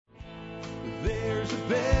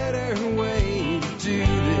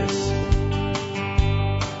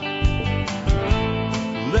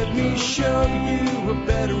a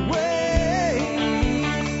better way.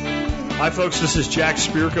 Hi, folks. This is Jack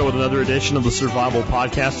Spirko with another edition of the Survival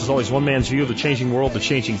Podcast. As always, one man's view of the changing world, the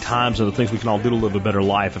changing times, and the things we can all do to live a better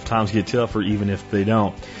life if times get tough or even if they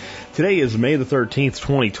don't. Today is May the 13th,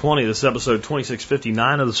 2020. This is episode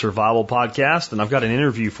 2659 of the Survival Podcast, and I've got an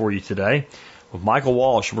interview for you today with Michael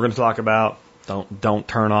Walsh. We're going to talk about, don't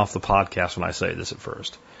turn off the podcast when I say this at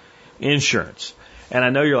first, insurance. And I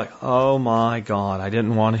know you're like, oh my God, I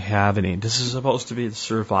didn't want to have any. This is supposed to be the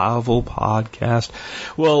Survival Podcast.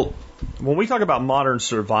 Well, when we talk about modern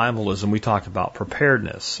survivalism, we talk about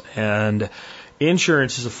preparedness. And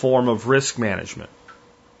insurance is a form of risk management.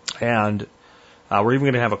 And we're even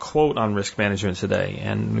going to have a quote on risk management today.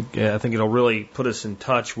 And I think it'll really put us in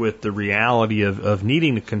touch with the reality of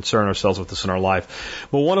needing to concern ourselves with this in our life.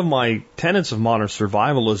 But one of my tenets of modern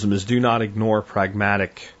survivalism is do not ignore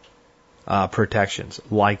pragmatic protections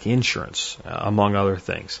like insurance, among other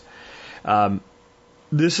things.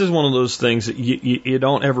 This is one of those things that you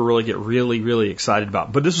don't ever really get really excited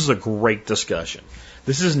about. But this was a great discussion.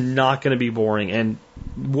 This is not going to be boring. And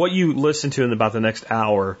what you listen to in about the next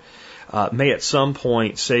hour may at some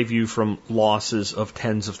point save you from losses of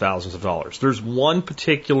tens of thousands of dollars. There's one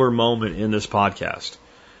particular moment in this podcast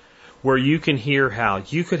where you can hear how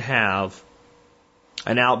you could have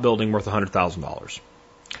an outbuilding worth $100,000.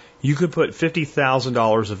 You could put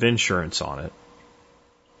 $50,000 of insurance on it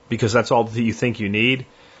because that's all that you think you need,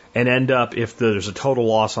 and end up, if there's a total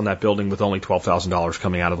loss on that building, with only $12,000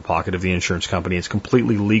 coming out of the pocket of the insurance company. It's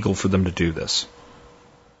completely legal for them to do this.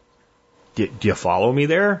 Do you follow me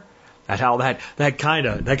there? At how that kind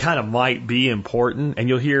of might be important, and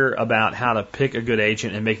you'll hear about how to pick a good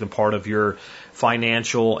agent and make them part of your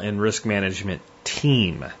financial and risk management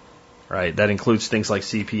team. Right? That includes things like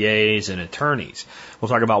CPAs and attorneys. We'll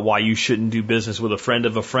talk about why you shouldn't do business with a friend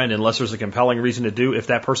of a friend unless there's a compelling reason to do if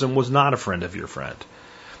that person was not a friend of your friend.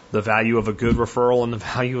 The value of a good referral and the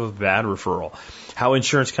value of a bad referral. How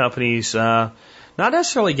insurance companies not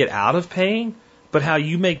necessarily get out of paying, but how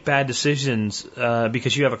you make bad decisions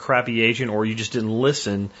because you have a crappy agent or you just didn't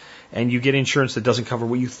listen, and you get insurance that doesn't cover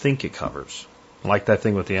what you think it covers. Like that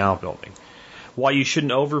thing with the outbuilding. Why you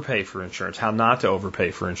shouldn't overpay for insurance, how not to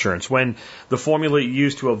overpay for insurance, when the formula you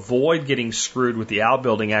use to avoid getting screwed with the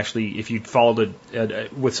outbuilding actually, if you followed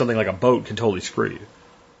it with something like a boat, can totally screw you.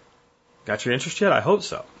 Got your interest yet? I hope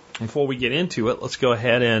so. Before we get into it, let's go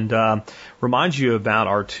ahead and remind you about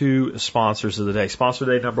our two sponsors of the day. Sponsor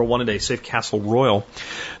day number one today, Safe Castle Royal,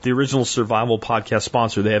 the original survival podcast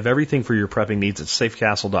sponsor. They have everything for your prepping needs at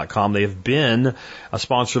safecastle.com. They have been a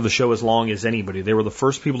sponsor of the show as long as anybody. They were the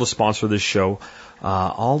first people to sponsor this show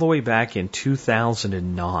all the way back in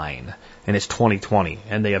 2009, and it's 2020,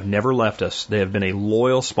 and they have never left us. They have been a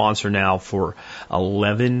loyal sponsor now for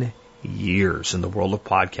 11 years in the world of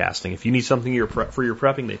podcasting. If you need something for your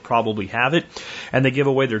prepping, they probably have it. And they give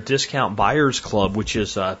away their discount buyers club, which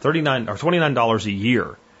is $39 or $29 a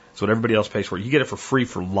year. That's what everybody else pays for. You get it for free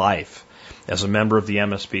for life as a member of the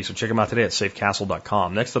MSP. So check them out today at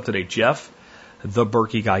safecastle.com. Next up today, Jeff, the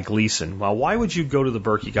Berkey Guy Gleason. Well, why would you go to the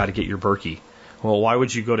Berkey Guy to get your Berkey? Well, why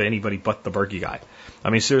would you go to anybody but the Berkey Guy? I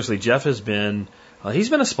mean, seriously, Jeff has been, he's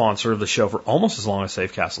been a sponsor of the show for almost as long as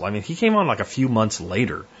Safe Castle. I mean, he came on like a few months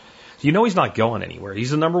later. You know he's not going anywhere. He's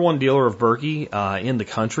the number one dealer of Berkey in the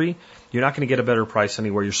country. You're not going to get a better price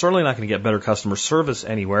anywhere. You're certainly not going to get better customer service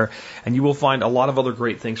anywhere. And you will find a lot of other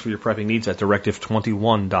great things for your prepping needs at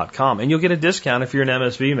directive21.com. And you'll get a discount if you're an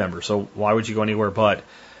MSB member. So why would you go anywhere but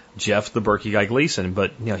Jeff, the Berkey Guy Gleason?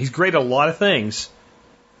 But you know he's great at a lot of things,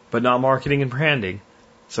 but not marketing and branding.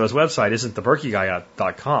 So his website isn't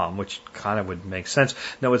theberkeyguy.com, which kind of would make sense.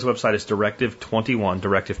 No, his website is directive21,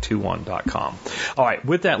 directive21.com. All right,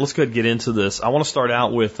 with that, let's go ahead and get into this. I want to start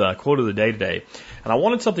out with quote of the day today. And I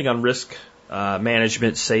wanted something on risk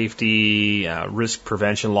management, safety, risk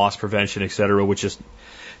prevention, loss prevention, etc., which is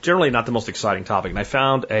generally not the most exciting topic. And I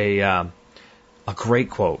found a great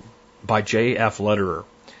quote by J.F. Lederer.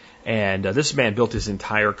 And this man built his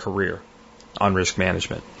entire career on risk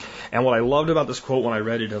management. And what I loved about this quote when I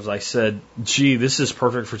read it is I said, gee, this is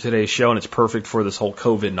perfect for today's show, and it's perfect for this whole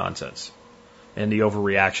COVID nonsense and the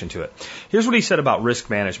overreaction to it. Here's what he said about risk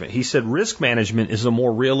management. He said, risk management is a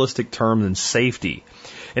more realistic term than safety.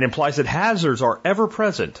 It implies that hazards are ever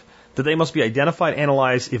present, that they must be identified,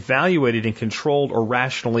 analyzed, evaluated, and controlled or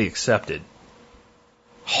rationally accepted.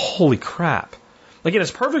 Holy crap. Again, it's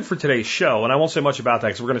perfect for today's show, and I won't say much about that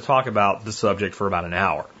because we're going to talk about the subject for about an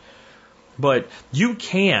hour. But you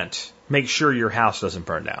can't make sure your house doesn't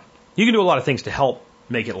burn down. You can do a lot of things to help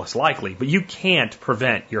make it less likely, but you can't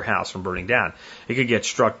prevent your house from burning down. It could get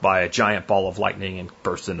struck by a giant ball of lightning and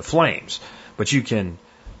burst into flames, but you can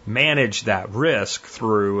manage that risk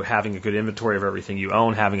through having a good inventory of everything you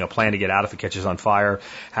own, having a plan to get out if it catches on fire,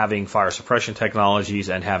 having fire suppression technologies,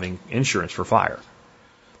 and having insurance for fire.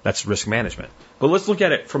 That's risk management. But let's look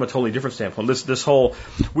at it from a totally different standpoint. This whole,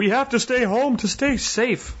 we have to stay home to stay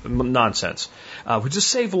safe nonsense. We just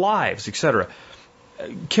save lives, etc.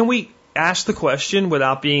 Can we ask the question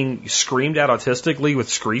without being screamed at autistically with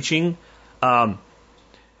screeching?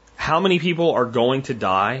 How many people are going to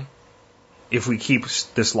die if we keep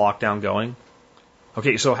this lockdown going?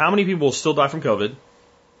 Okay, so how many people will still die from COVID?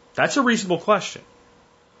 That's a reasonable question.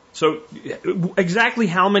 So exactly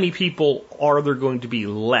how many people are there going to be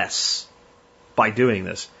less by doing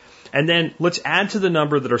this? And then let's add to the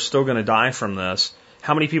number that are still going to die from this,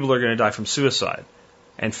 how many people are going to die from suicide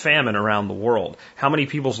and famine around the world? How many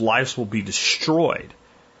people's lives will be destroyed?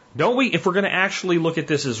 Don't we, if we're going to actually look at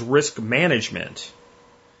this as risk management,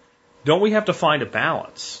 don't we have to find a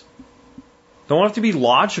balance? Don't we have to be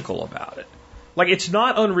logical about it? Like, it's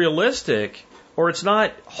not unrealistic or it's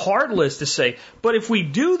not heartless to say, but if we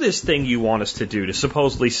do this thing you want us to do to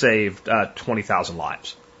supposedly save 20,000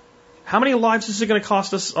 lives, how many lives is it going to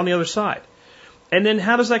cost us on the other side? And then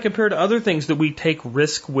how does that compare to other things that we take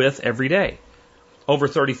risk with every day? Over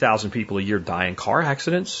 30,000 people a year die in car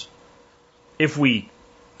accidents. If we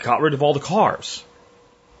got rid of all the cars,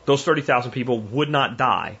 those 30,000 people would not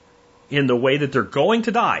die in the way that they're going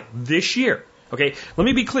to die this year. Okay, let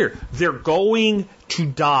me be clear. They're going to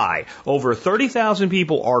die. Over 30,000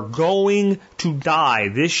 people are going to die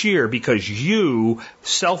this year because you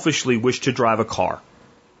selfishly wish to drive a car.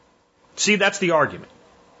 See, that's the argument.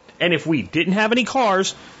 And if we didn't have any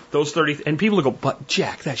cars, those 30, and people will go, but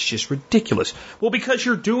Jack, that's just ridiculous. Well, because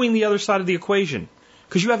you're doing the other side of the equation.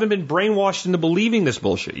 Because you haven't been brainwashed into believing this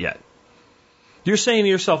bullshit yet. You're saying to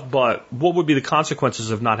yourself, but what would be the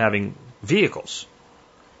consequences of not having vehicles?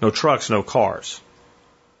 No trucks, no cars.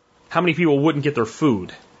 How many people wouldn't get their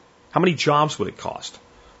food? How many jobs would it cost?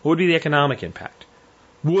 What would be the economic impact?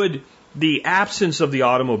 Would the absence of the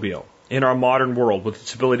automobile in our modern world, with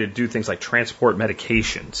its ability to do things like transport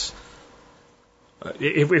medications,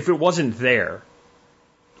 if it wasn't there,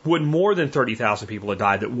 would more than 30,000 people have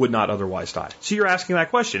died that would not otherwise die? So you're asking that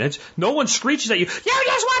question. No one screeches at you, you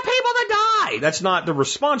just want people to die! That's not the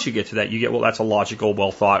response you get to that. You get, well, that's a logical,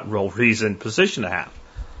 well-thought, well-reasoned position to have.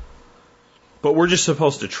 But we're just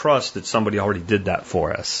supposed to trust that somebody already did that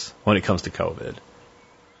for us when it comes to COVID.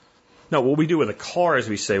 No, what we do with a car is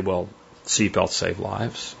we say, well, seatbelts save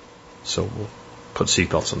lives, so we'll put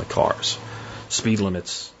seatbelts in the cars. Speed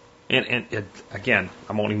limits. And again,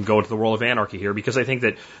 I won't even go into the world of anarchy here because I think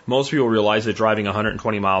that most people realize that driving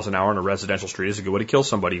 120 miles an hour on a residential street is a good way to kill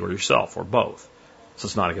somebody or yourself or both. So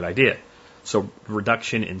it's not a good idea. So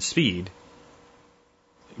reduction in speed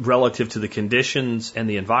relative to the conditions and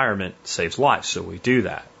the environment saves lives, so we do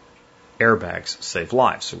that. Airbags save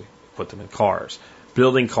lives, so we put them in cars.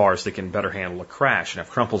 Building cars that can better handle a crash and have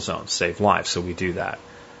crumple zones save lives, so we do that.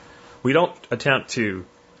 We don't attempt to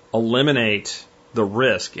eliminate the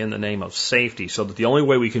risk in the name of safety so that the only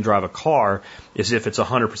way we can drive a car is if it's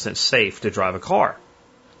 100% safe to drive a car.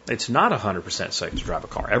 It's not 100% safe to drive a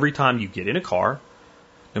car. Every time you get in a car,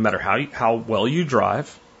 no matter how well you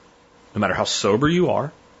drive, no matter how sober you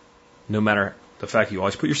are, no matter the fact that you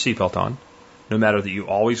always put your seatbelt on, no matter that you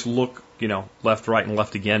always look, left, right, and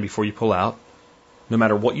left again before you pull out, no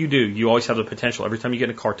matter what you do, you always have the potential every time you get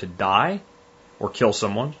in a car to die or kill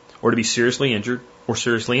someone or to be seriously injured or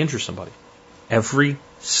seriously injure somebody. Every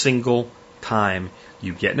single time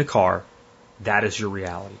you get in a car, that is your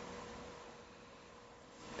reality.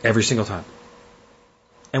 Every single time.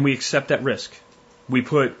 And we accept that risk. We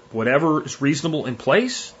put whatever is reasonable in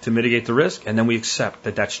place to mitigate the risk, and then we accept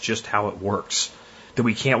that that's just how it works. That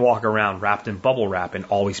we can't walk around wrapped in bubble wrap and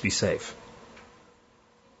always be safe.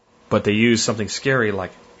 But they use something scary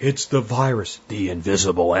like, it's the virus, the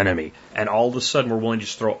invisible enemy. And all of a sudden we're willing to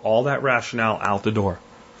just throw all that rationale out the door.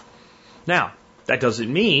 Now, that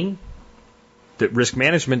doesn't mean that risk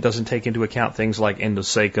management doesn't take into account things like, in the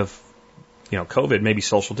sake of COVID, maybe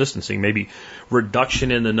social distancing, maybe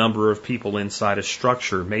reduction in the number of people inside a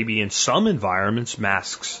structure, maybe in some environments,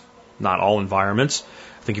 masks, not all environments.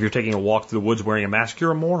 I think if you're taking a walk through the woods wearing a mask,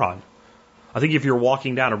 you're a moron. I think if you're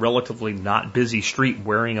walking down a relatively not busy street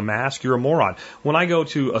wearing a mask, you're a moron. When I go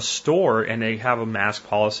to a store and they have a mask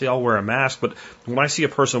policy, I'll wear a mask. But when I see a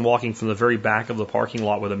person walking from the very back of the parking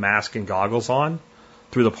lot with a mask and goggles on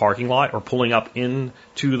through the parking lot or pulling up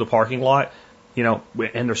into the parking lot, and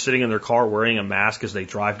they're sitting in their car wearing a mask as they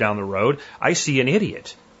drive down the road, I see an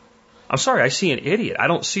idiot. I'm sorry, I see an idiot. I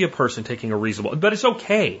don't see a person taking a reasonable, but it's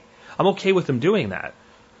okay. I'm okay with them doing that.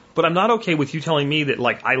 But I'm not okay with you telling me that,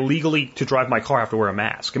 like, I legally, to drive my car, have to wear a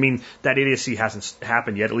mask. I mean, that idiocy hasn't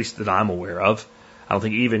happened yet, at least that I'm aware of. I don't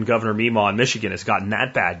think even Governor Meemaw in Michigan has gotten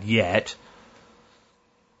that bad yet.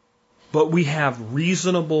 But we have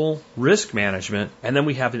reasonable risk management, and then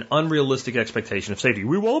we have an unrealistic expectation of safety.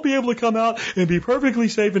 We won't be able to come out and be perfectly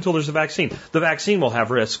safe until there's a vaccine. The vaccine will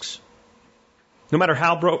have risks. No matter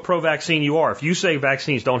how pro-vaccine you are, if you say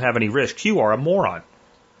vaccines don't have any risks, you are a moron.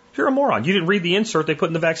 You're a moron. You didn't read the insert they put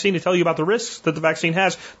in the vaccine to tell you about the risks that the vaccine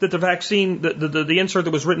has, that the vaccine, the insert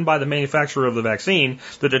that was written by the manufacturer of the vaccine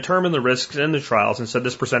that determined the risks in the trials and said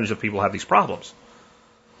this percentage of people have these problems.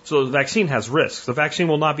 So the vaccine has risks. The vaccine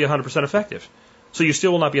will not be 100% effective. So you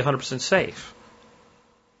still will not be 100% safe.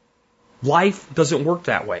 Life doesn't work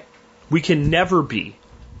that way. We can never be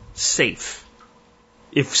safe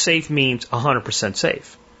if safe means 100%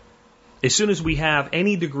 safe. As soon as we have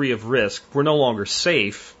any degree of risk, we're no longer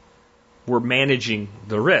safe. We're managing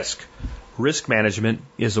the risk. Risk management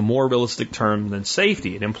is a more realistic term than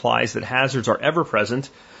safety. It implies that hazards are ever present,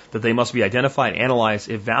 that they must be identified, analyzed,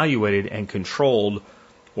 evaluated, and controlled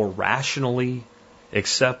or rationally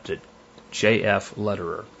accepted. J.F.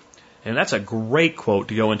 Lederer. And that's a great quote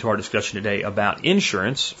to go into our discussion today about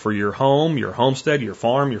insurance for your home, your homestead, your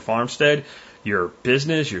farm, your farmstead, your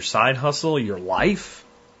business, your side hustle, your life.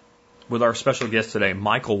 With our special guest today,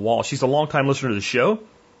 Michael Walsh. He's a longtime listener to the show.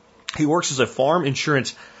 He works as a farm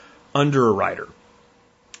insurance underwriter.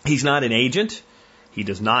 He's not an agent. He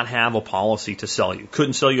does not have a policy to sell you.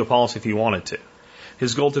 Couldn't sell you a policy if he wanted to.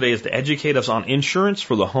 His goal today is to educate us on insurance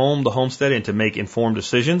for the home, the homestead, and to make informed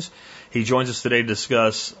decisions. He joins us today to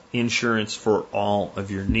discuss insurance for all of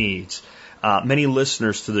your needs. Many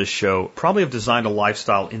listeners to this show probably have designed a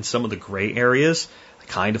lifestyle in some of the gray areas, the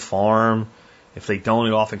kind of farm. If they don't,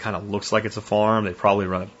 it often kind of looks like it's a farm. They probably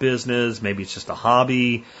run a business. Maybe it's just a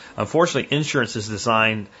hobby. Unfortunately, insurance is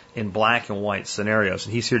designed in black and white scenarios.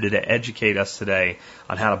 And he's here to educate us today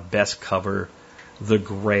on how to best cover the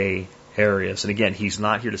gray areas. And again, he's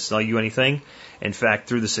not here to sell you anything. In fact,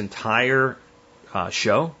 through this entire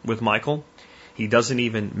show with Michael, he doesn't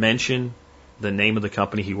even mention the name of the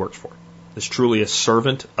company he works for. It's truly a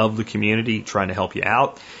servant of the community trying to help you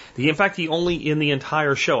out. In fact, he only in the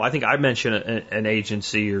entire show, I think I mentioned an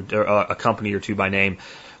agency or a company or two by name,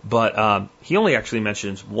 but he only actually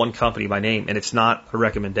mentions one company by name, and it's not a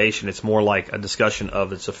recommendation. It's more like a discussion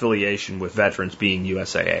of its affiliation with veterans being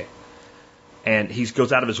USAA. And he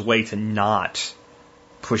goes out of his way to not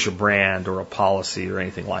push a brand or a policy or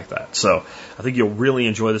anything like that. So I think you'll really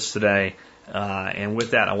enjoy this today. And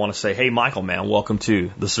with that, I want to say, hey, Michael, man, welcome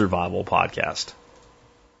to the Survival Podcast.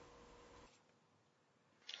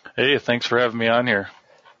 Hey, thanks for having me on here.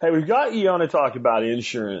 Hey, we've got you on to talk about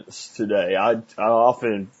insurance today. I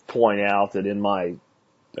often point out that in my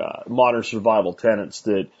modern survival tenets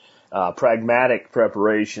that pragmatic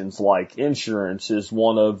preparations like insurance is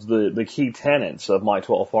one of the key tenets of my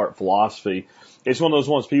 12-part philosophy. It's one of those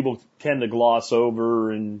ones people tend to gloss over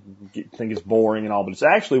and think it's boring and all, but it's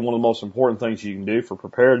actually one of the most important things you can do for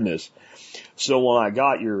preparedness. So when I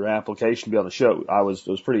got your application to be on the show, I was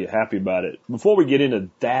pretty happy about it. Before we get into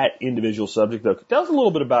that individual subject, though, tell us a little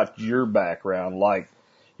bit about your background. Like,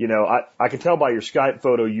 you know, I can tell by your Skype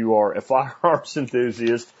photo you are a firearms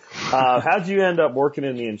enthusiast. How'd you end up working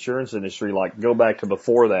in the insurance industry? Like, go back to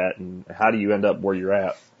before that, and how do you end up where you're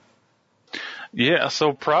at? Yeah,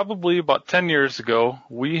 so probably about 10 years ago,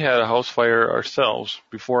 we had a house fire ourselves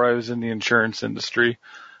before I was in the insurance industry.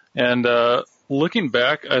 And looking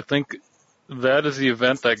back, I think that is the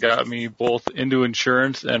event that got me both into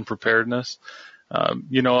insurance and preparedness.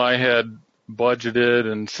 You know, I had budgeted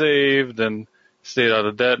and saved and stayed out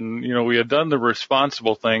of debt, and, you know, we had done the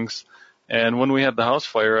responsible things. And when we had the house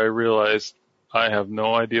fire, I realized I have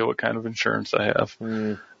no idea what kind of insurance I have.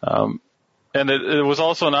 And it was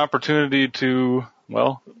also an opportunity to,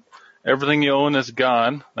 well, everything you own is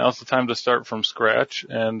gone. Now's the time to start from scratch.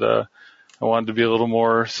 And I wanted to be a little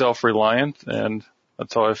more self-reliant, and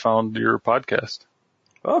that's how I found your podcast.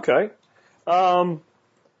 Okay.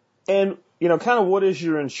 And, you know, kind of what is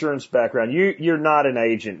your insurance background? You're not an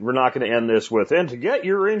agent. We're not going to end this with, and to get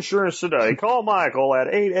your insurance today, call Michael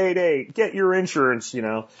at 888, get your insurance, you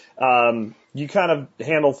know. You kind of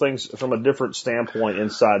handle things from a different standpoint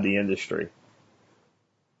inside the industry.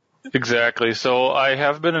 Exactly. So I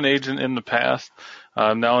have been an agent in the past.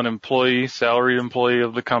 I'm now an employee, salaried employee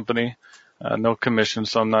of the company. No commission,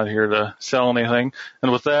 so I'm not here to sell anything.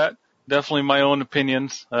 And with that, definitely my own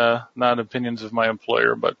opinions, not opinions of my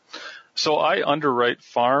employer. But so I underwrite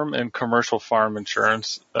farm and commercial farm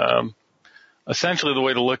insurance. Essentially, the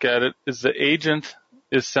way to look at it is the agent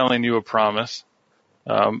is selling you a promise,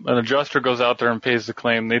 An adjuster goes out there and pays the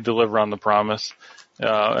claim. They deliver on the promise.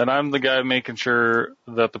 And I'm the guy making sure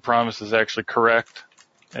that the promise is actually correct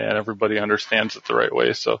and everybody understands it the right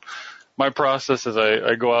way. So my process is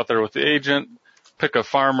I go out there with the agent, pick a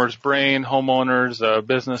farmer's brain, homeowners, a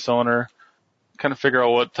business owner, kind of figure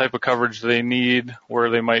out what type of coverage they need, where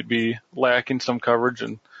they might be lacking some coverage,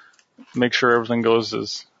 and make sure everything goes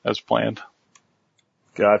as planned.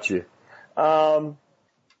 Gotcha. How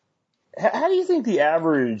do you think the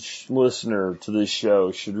average listener to this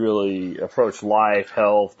show should really approach life,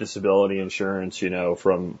 health, disability insurance,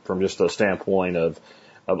 from just a standpoint of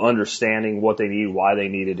understanding what they need, why they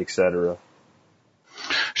need it, et cetera?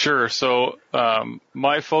 Sure. So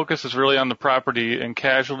my focus is really on the property and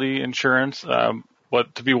casualty insurance.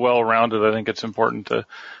 But to be well-rounded, I think it's important to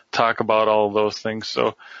talk about all of those things.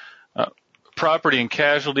 So property and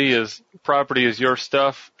casualty is your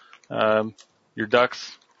stuff. Your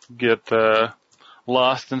ducks get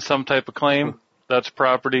lost in some type of claim. That's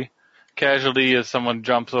property. Casualty is someone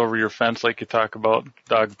jumps over your fence like you talk about.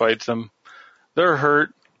 Dog bites them. They're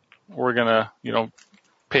hurt. We're going to,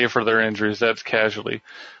 pay for their injuries. That's casualty.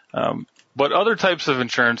 But other types of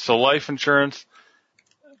insurance, so life insurance,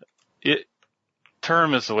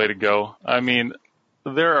 term is the way to go. I mean,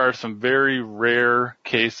 there are some very rare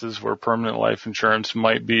cases where permanent life insurance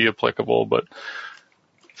might be applicable, but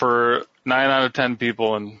for 9 out of 10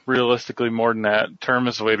 people, and realistically more than that, term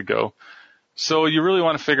is the way to go. So you really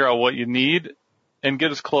want to figure out what you need and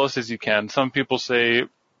get as close as you can. Some people say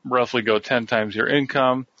roughly go 10 times your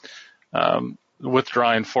income,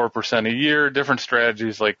 withdrawing 4% a year, different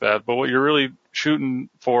strategies like that. But what you're really shooting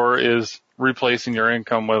for is replacing your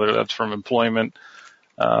income, whether that's from employment,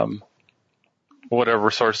 whatever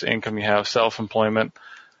source of income you have, self-employment.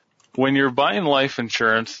 When you're buying life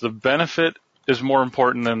insurance, the benefit is more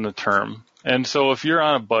important than the term. And so if you're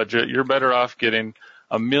on a budget, you're better off getting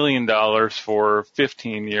 $1 million for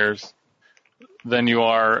 15 years than you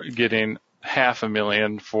are getting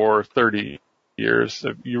 $500,000 for 30 years.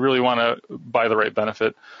 If you really want to buy the right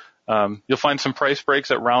benefit, you'll find some price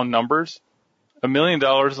breaks at round numbers. $1 million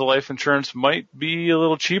of life insurance might be a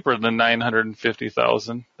little cheaper than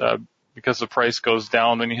 $950,000 because the price goes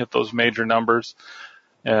down when you hit those major numbers.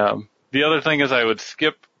 The other thing is I would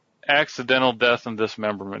skip accidental death and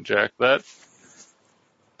dismemberment, Jack.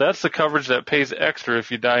 That's the coverage that pays extra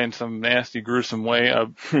if you die in some nasty, gruesome way.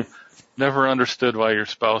 I've never understood why your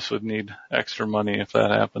spouse would need extra money if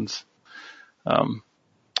that happens.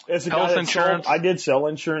 As a health insurance. I did sell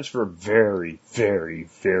insurance for a very, very,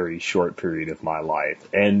 very short period of my life,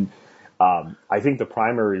 and I think the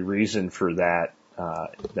primary reason for that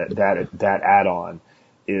add-on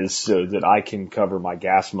is so that I can cover my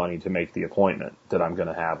gas money to make the appointment that I'm going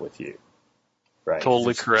to have with you. Right?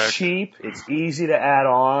 Totally it's correct. Cheap. It's easy to add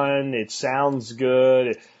on. It sounds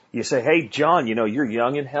good. You say, hey, John, you're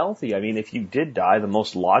young and healthy. I mean, if you did die, the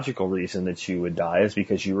most logical reason that you would die is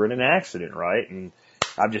because you were in an accident, right? And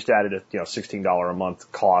I've just added a $16 a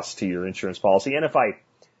month cost to your insurance policy. And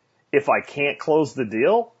if I can't close the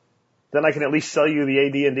deal, then I can at least sell you the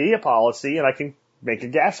AD&D policy, and I can make a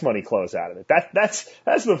gas money close out of it.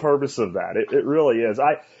 That's the purpose of that. It really is.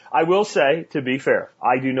 I will say, to be fair,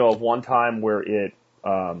 I do know of one time where it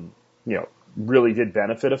really did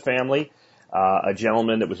benefit a family. A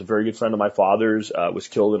gentleman that was a very good friend of my father's was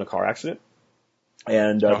killed in a car accident,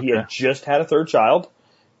 and he had just had a third child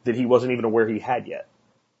that he wasn't even aware he had yet.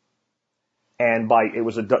 And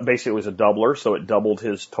basically it was a doubler, so it doubled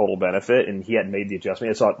his total benefit, and he hadn't made the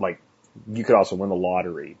adjustment. It's not like you could also win the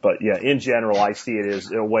lottery, but yeah, in general, I see it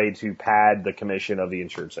as a way to pad the commission of the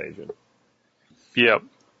insurance agent. Yep,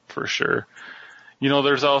 for sure.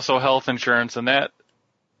 There's also health insurance, and that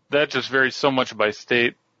just varies so much by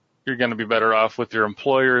state. You're going to be better off with your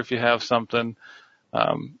employer if you have something.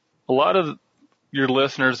 A lot of your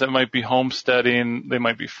listeners that might be homesteading, they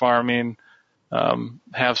might be farming,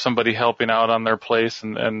 have somebody helping out on their place,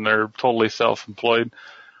 and they're totally self-employed.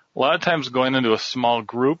 A lot of times going into a small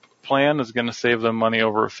group plan is going to save them money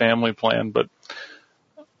over a family plan, but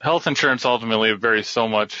health insurance ultimately varies so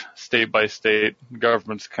much state by state. The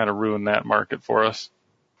government's kind of ruined that market for us.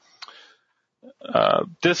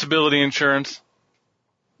 Disability insurance,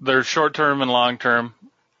 there's short-term and long-term.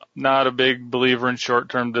 Not a big believer in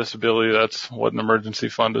short-term disability. That's what an emergency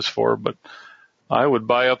fund is for, but I would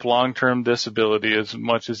buy up long-term disability as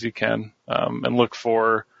much as you can, and look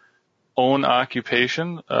for own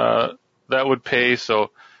occupation. That would pay.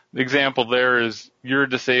 So the example there is you're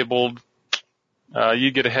disabled,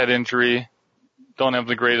 you get a head injury, don't have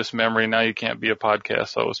the greatest memory, now you can't be a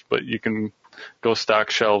podcast host, but you can go stock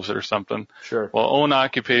shelves or something. Sure. Well, own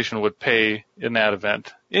occupation would pay in that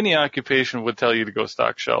event. Any occupation would tell you to go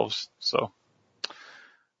stock shelves. So,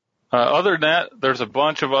 other than that, there's a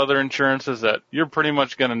bunch of other insurances that you're pretty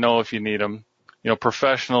much going to know if you need them.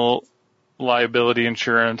 Professional liability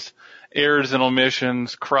insurance, errors and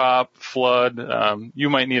omissions, crop, flood. You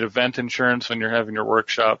might need event insurance when you're having your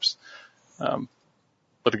workshops.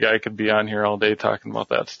 But the guy could be on here all day talking about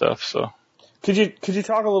that stuff. So, could you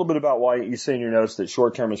talk a little bit about why you say in your notes that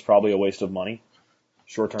short term is probably a waste of money?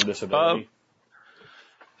 Short term disability.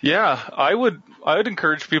 Yeah, I would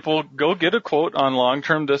encourage people, go get a quote on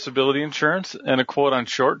long-term disability insurance and a quote on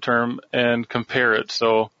short-term and compare it.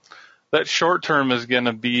 So that short-term is going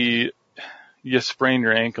to be, you sprain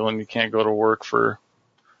your ankle and you can't go to work for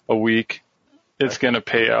a week. It's going to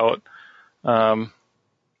pay out.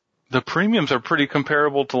 The premiums are pretty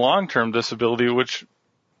comparable to long-term disability, which,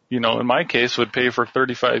 in my case would pay for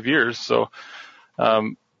 35 years. So,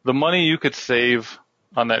 the money you could save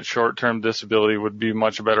on that short-term disability would be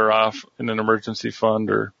much better off in an emergency fund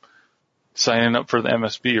or signing up for the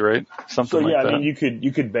MSB, right? Something like that. I mean,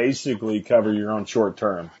 you could basically cover your own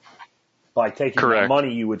short-term by taking the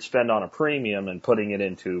money you would spend on a premium and putting it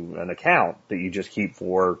into an account that you just keep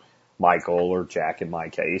for Michael or Jack in my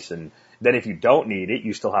case. And then if you don't need it,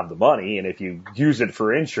 you still have the money. And if you use it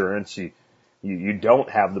for insurance, you don't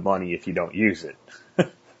have the money if you don't use it.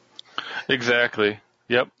 Exactly.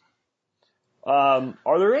 Yep.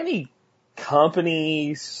 Are there any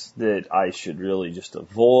companies that I should really just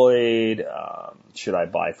avoid? Should I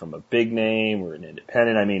buy from a big name or an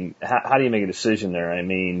independent? I mean, how do you make a decision there? I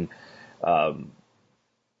mean,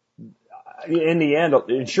 in the end,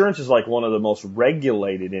 insurance is like one of the most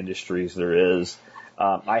regulated industries there is.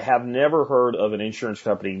 I have never heard of an insurance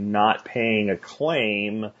company not paying a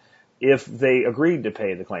claim if they agreed to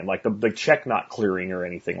pay the claim, like the check not clearing or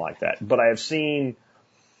anything like that. But I have seen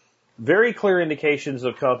very clear indications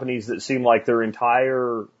of companies that seem like their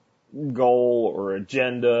entire goal or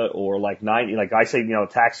agenda or like I say, the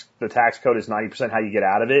tax code is 90% how you get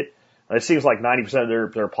out of it. It seems like 90%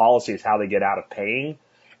 of their policy is how they get out of paying.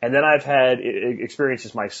 And then I've had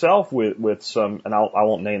experiences myself with some, and I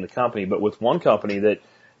won't name the company, but with one company that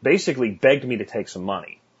basically begged me to take some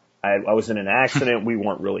money. I was in an accident. We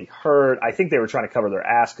weren't really hurt. I think they were trying to cover their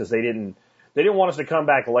ass because they didn't want us to come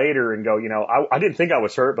back later and go, I didn't think I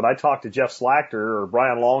was hurt, but I talked to Jeff Slachter or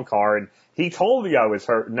Brian Longcar and he told me I was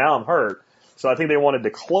hurt. And now I'm hurt. So I think they wanted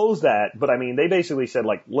to close that. But I mean, they basically said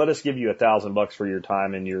like, let us give you $1,000 for your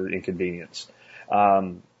time and your inconvenience.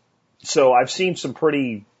 So I've seen some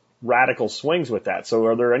pretty radical swings with that. So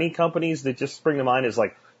are there any companies that just spring to mind as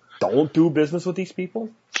like, don't do business with these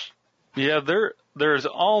people? Yeah, there's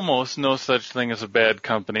almost no such thing as a bad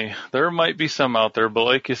company. There might be some out there, but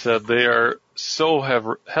like you said, they are so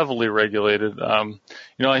heavily regulated.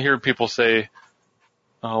 I hear people say,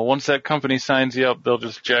 once that company signs you up, they'll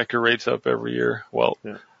just jack your rates up every year. Well,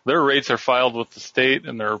 yeah. Their rates are filed with the state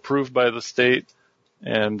and they're approved by the state.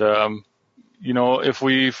 And, if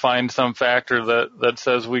we find some factor that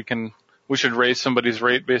says we should raise somebody's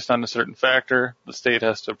rate based on a certain factor, the state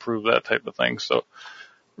has to approve that type of thing. So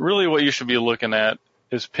really what you should be looking at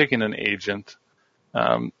is picking an agent.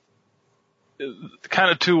 Kind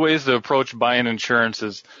of two ways to approach buying insurance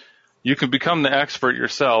is you can become the expert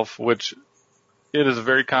yourself, which it is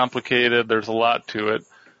very complicated. There's a lot to it.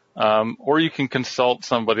 Or you can consult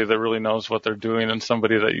somebody that really knows what they're doing and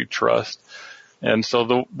somebody that you trust. And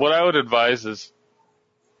so what I would advise is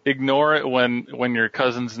ignore it when your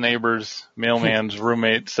cousin's neighbor's mailman's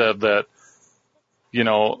roommate said that,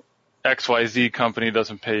 XYZ company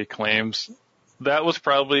doesn't pay claims. That was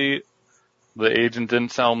probably the agent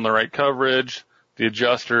didn't sell them the right coverage. The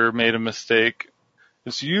adjuster made a mistake.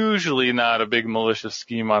 It's usually not a big malicious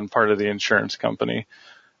scheme on part of the insurance company.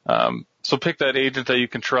 So pick that agent that you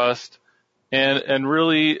can trust and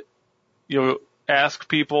really, ask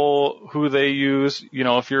people who they use.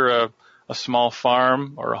 If you're a small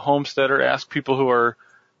farm or a homesteader, ask people who are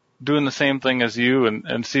doing the same thing as you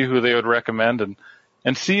and see who they would recommend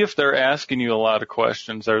and see if they're asking you a lot of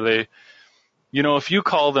questions. Are they, if you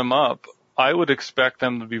call them up, I would expect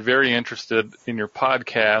them to be very interested in your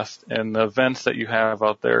podcast and the events that you have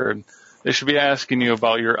out there. And they should be asking you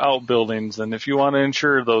about your outbuildings and if you want to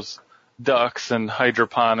insure those ducks and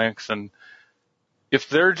hydroponics. And if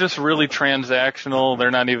they're just really transactional,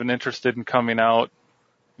 they're not even interested in coming out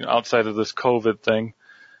outside of this COVID thing,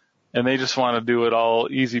 and they just want to do it all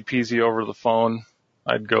easy peasy over the phone,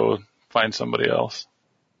 I'd go find somebody else.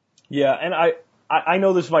 Yeah, and I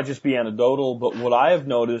know this might just be anecdotal, but what I have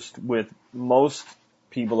noticed with most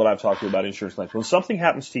people that I've talked to about insurance claims, when something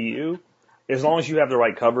happens to you, as long as you have the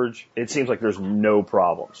right coverage, it seems like there's no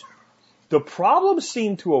problems. The problems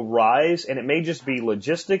seem to arise, and it may just be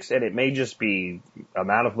logistics, and it may just be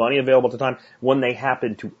amount of money available at the time, when they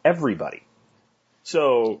happen to everybody.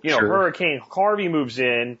 So, Sure. Hurricane Harvey moves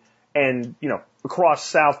in, and, across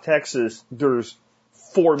South Texas, there's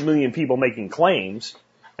 4 million people making claims,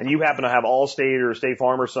 and you happen to have Allstate or State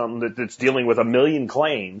Farm or something that's dealing with 1 million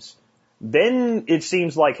claims. Then it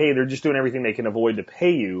seems like, hey, they're just doing everything they can avoid to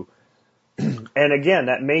pay you. And again,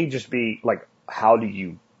 that may just be like, how do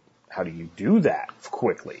you do that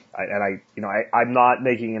quickly? I'm not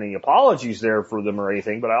making any apologies there for them or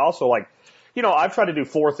anything, but I also I've tried to do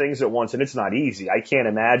 4 things at once, and it's not easy. I can't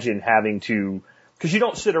imagine having to, because you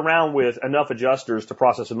don't sit around with enough adjusters to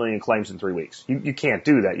process 1 million claims in 3 weeks. You can't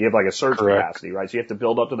do that. You have like a surge capacity, right? So you have to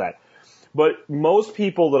build up to that. But most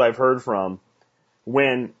people that I've heard from,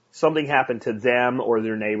 when something happened to them or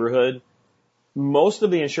their neighborhood, most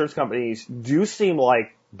of the insurance companies do seem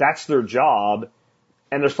like that's their job,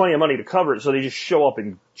 and there's plenty of money to cover it, so they just show up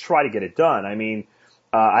and try to get it done. I mean,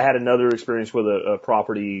 I had another experience with a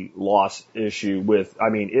property loss issue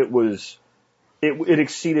it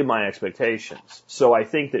exceeded my expectations. So I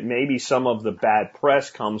think that maybe some of the bad press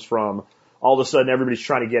comes from all of a sudden everybody's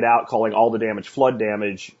trying to get out, calling all the damage flood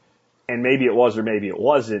damage, and maybe it was or maybe it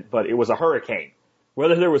wasn't, but it was a hurricane.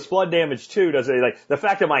 Whether there was flood damage too, the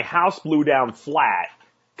fact that my house blew down flat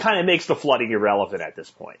kind of makes the flooding irrelevant at this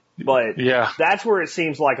point. But yeah, that's where it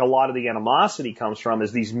seems like a lot of the animosity comes from,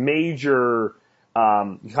 is these major,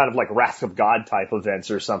 kind of like wrath of God type events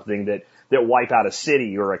or something that wipe out a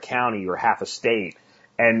city or a county or half a state.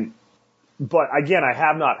 But again, I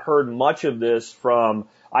have not heard much of this from,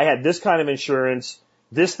 I had this kind of insurance,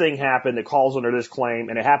 this thing happened that calls under this claim,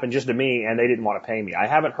 and it happened just to me, and they didn't want to pay me. I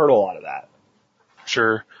haven't heard a lot of that.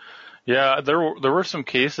 Sure. Yeah, there were some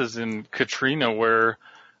cases in Katrina where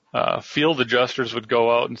field adjusters would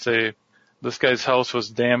go out and say, this guy's house was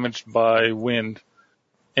damaged by wind,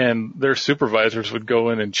 and their supervisors would go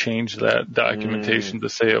in and change that documentation to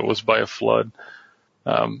say it was by a flood.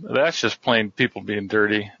 That's just plain people being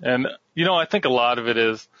dirty. And, I think a lot of it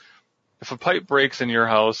is, if a pipe breaks in your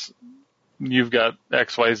house, you've got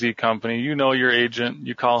XYZ company, your agent,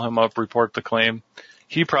 you call him up, report the claim.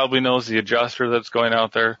 He probably knows the adjuster that's going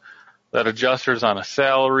out there. That adjuster's on a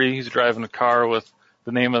salary. He's driving a car with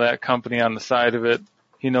the name of that company on the side of it.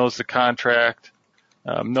 He knows the contract,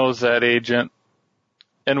 knows that agent.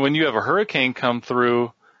 And when you have a hurricane come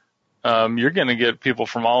through, you're going to get people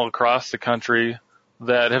from all across the country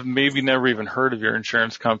that have maybe never even heard of your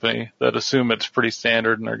insurance company, that assume it's pretty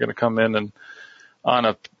standard, and are going to come in and on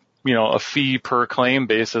a fee per claim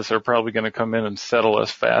basis are probably going to come in and settle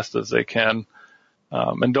as fast as they can.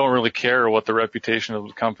 And don't really care what the reputation of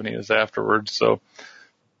the company is afterwards. So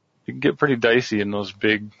it can get pretty dicey in those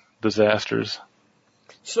big disasters.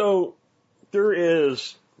 So there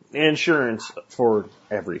is insurance for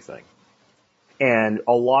everything. And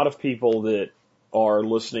a lot of people that are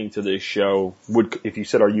listening to this show would, if you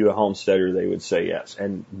said, are you a homesteader, they would say yes.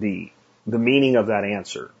 And the meaning of that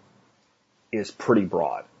answer is pretty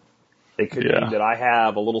broad. It could be that I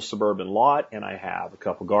have a little suburban lot, and I have a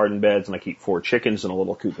couple garden beds, and I keep 4 chickens in a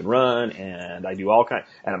little coop and run, and I do all kinds.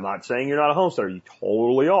 And I'm not saying you're not a homesteader. You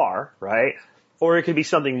totally are, right? Or it could be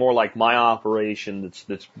something more like my operation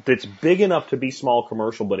that's big enough to be small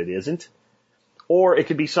commercial, but it isn't. Or it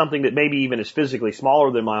could be something that maybe even is physically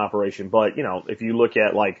smaller than my operation, but, if you look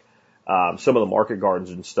at some of the market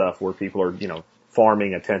gardens and stuff where people are,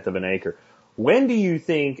 farming 1/10 of an acre. When do you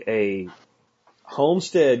think a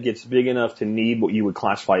homestead gets big enough to need what you would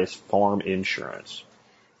classify as farm insurance?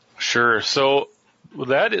 Sure. So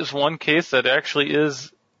that is one case that actually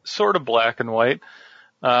is sort of black and white.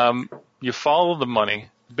 You follow the money.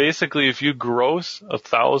 Basically, if you gross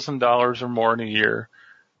 $1,000 or more in a year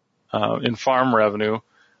in farm revenue,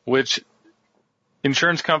 which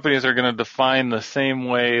insurance companies are going to define the same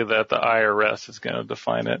way that the IRS is going to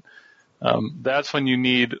define it, that's when you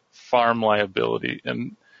need farm liability.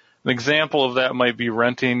 And an example of that might be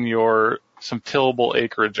renting some tillable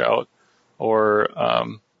acreage out, or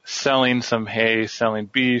selling some hay, selling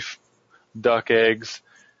beef, duck eggs.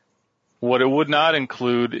 What it would not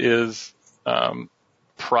include is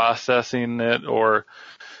processing it, or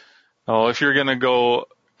if you're going to go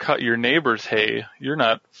cut your neighbor's hay, you're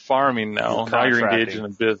not farming now. Now you're engaged in a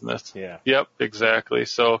business. Yeah. Yep, exactly.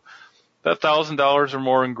 So that $1,000 or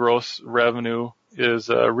more in gross revenue is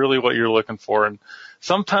really what you're looking for. And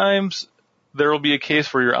sometimes there will be a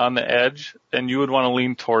case where you're on the edge and you would want to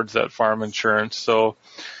lean towards that farm insurance. So,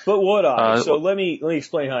 but would I? So let me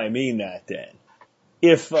explain how I mean that then.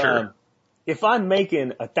 If I'm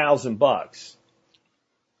making $1,000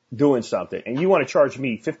 doing something and you want to charge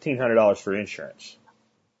me $1,500 for insurance.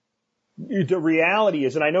 The reality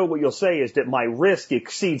is, and I know what you'll say, is that my risk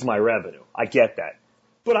exceeds my revenue. I get that.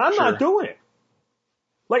 But I'm not doing it.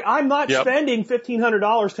 Like, I'm not spending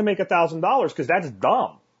 $1,500 to make $1,000 because that's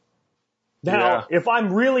dumb. Now, if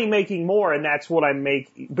I'm really making more and that's what I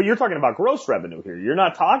make, but you're talking about gross revenue here. You're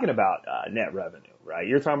not talking about net revenue, right?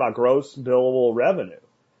 You're talking about gross billable revenue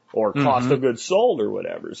or cost of goods sold or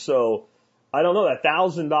whatever. So I don't know, that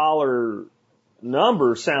 $1,000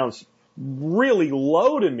 number sounds really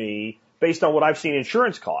low to me based on what I've seen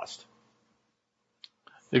insurance cost.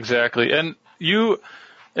 Exactly. And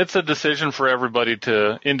it's a decision for everybody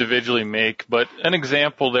to individually make, but an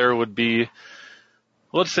example there would be,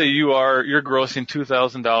 let's say you're grossing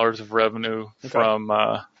 $2,000 of revenue from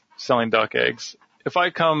selling duck eggs. If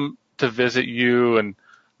I come to visit you and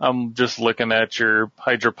I'm just looking at your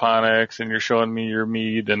hydroponics and you're showing me your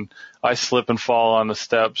meat and I slip and fall on the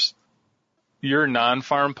steps, your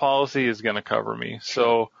non-farm policy is going to cover me.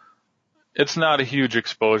 So it's not a huge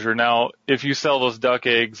exposure. Now, if you sell those duck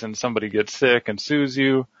eggs and somebody gets sick and sues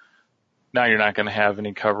you, now you're not going to have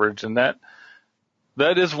any coverage. And that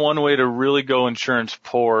is one way to really go insurance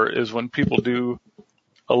poor, is when people do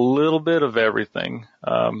a little bit of everything.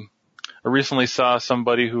 I recently saw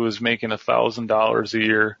somebody who was making $1,000 a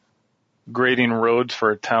year grading roads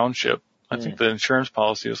for a township. I think the insurance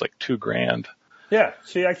policy was like $2,000. Yeah.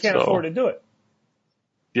 See, I can't afford to do it.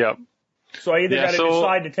 Yep. So I either got to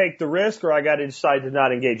decide to take the risk or I got to decide to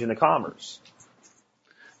not engage in the commerce.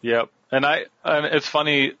 Yep. And it's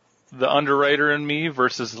funny, the underwriter in me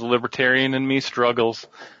versus the libertarian in me struggles.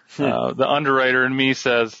 The underwriter in me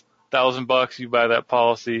says, $1,000, you buy that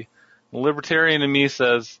policy. The libertarian in me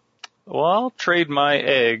says, well, I'll trade my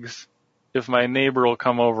eggs if my neighbor will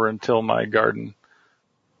come over and till my garden.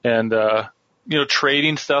 And,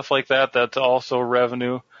 trading stuff like that, that's also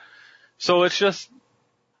revenue. So it's just,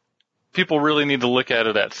 people really need to look at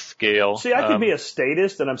it at scale. See, I could be a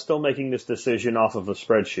statist and I'm still making this decision off of a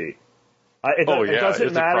spreadsheet. It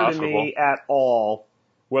doesn't matter to me at all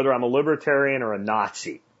whether I'm a libertarian or a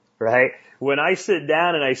Nazi, right? When I sit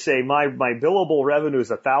down and I say my billable revenue is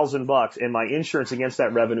 $1,000 and my insurance against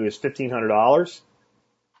that revenue is $1,500,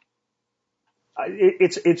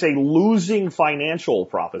 it's a losing financial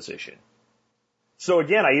proposition. So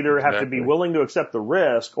again, I either have to be willing to accept the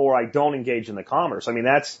risk or I don't engage in the commerce. I mean,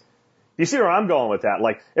 you see where I'm going with that?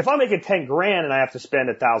 Like, if I'm making $10,000 and I have to spend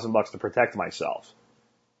 $1,000 to protect myself,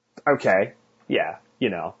 okay, yeah,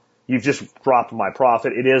 you've just dropped my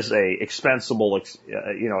profit. It is a expensable,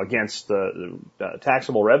 against the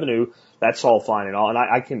taxable revenue. That's all fine and all, and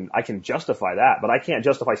I can justify that, but I can't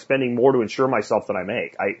justify spending more to insure myself than I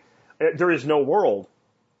make. There is no world.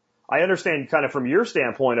 I understand kind of from your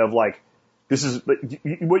standpoint of like,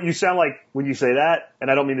 what you sound like when you say that,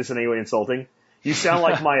 and I don't mean this in any way insulting. You sound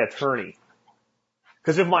like my attorney.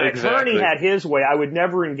 Because if my attorney had his way, I would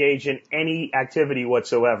never engage in any activity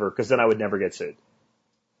whatsoever, because then I would never get sued.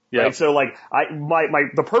 Yeah. Right? So like,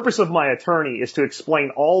 the purpose of my attorney is to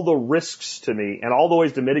explain all the risks to me and all the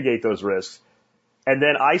ways to mitigate those risks. And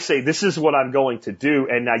then I say, this is what I'm going to do,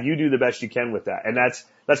 and now you do the best you can with that. And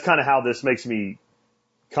that's kind of how this makes me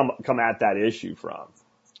come at that issue from.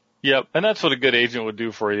 Yep. And that's what a good agent would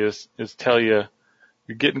do for you is tell you,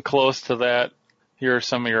 you're getting close to that. Here are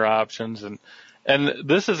some of your options. And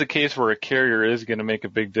this is a case where a carrier is going to make a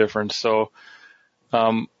big difference. So,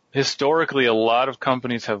 historically, a lot of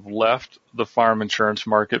companies have left the farm insurance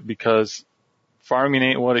market because farming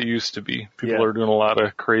ain't what it used to be. People are doing a lot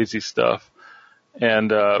of crazy stuff.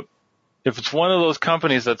 And, if it's one of those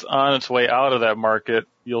companies that's on its way out of that market,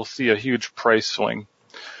 you'll see a huge price swing.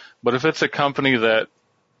 But if it's a company that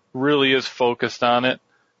really is focused on it,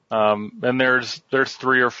 and there's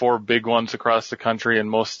 3 or 4 big ones across the country,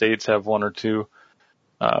 and most states have 1 or 2.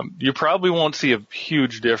 You probably won't see a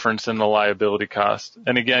huge difference in the liability cost.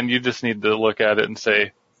 And again, you just need to look at it and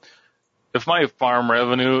say, if my farm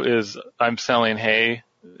revenue is I'm selling hay,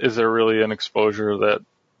 is there really an exposure that,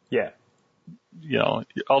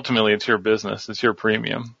 ultimately it's your business, it's your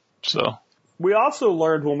premium. So we also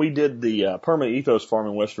learned when we did the Permanent Ethos Farm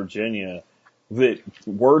in West Virginia that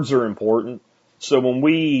words are important. So when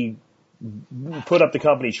we put up the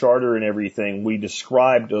company charter and everything, we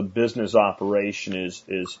described a business operation as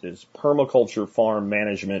permaculture farm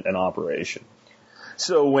management and operation.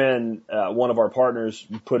 So when one of our partners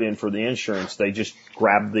put in for the insurance, they just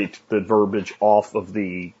grabbed the verbiage off of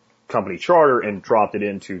the company charter and dropped it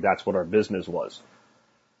into that's what our business was.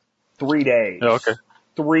 3 days. Oh, okay.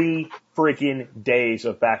 3 freaking days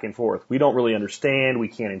of back and forth. We don't really understand. We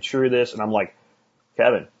can't insure this. And I'm like,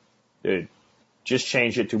 Kevin, dude, just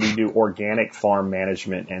change it to we do organic farm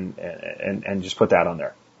management and just put that on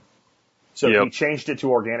there. So Yep. he changed it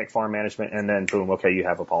to organic farm management, and then boom, okay, you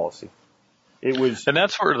have a policy. It was, And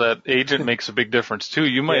that's where that agent makes a big difference too.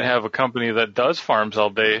 You might have a company that does farms all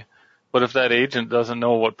day, but if that agent doesn't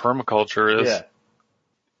know what permaculture is,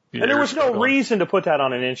 and there was no reason to put that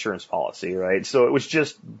on an insurance policy, right? So it was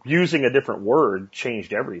just using a different word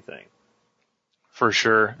changed everything. For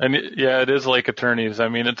sure. And it is like attorneys. I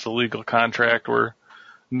mean, it's a legal contract. We're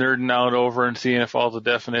nerding out over and seeing if all the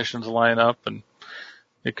definitions line up, and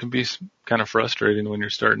it can be kind of frustrating when you're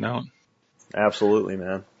starting out. Absolutely,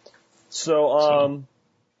 man. So,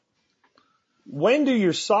 when do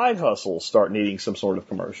your side hustles start needing some sort of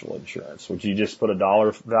commercial insurance? Would you just put a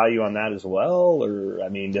dollar value on that as well? Or, I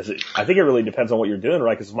mean, I think it really depends on what you're doing,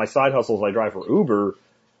 right? Because if my side hustle is I drive for Uber,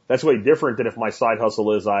 that's way different than if my side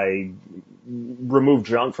hustle is I remove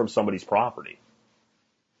junk from somebody's property.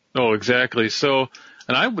 Oh, exactly. So,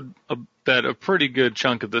 and I would bet a pretty good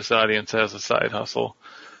chunk of this audience has a side hustle.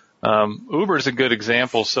 Uber is a good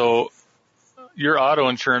example. So your auto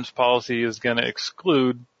insurance policy is going to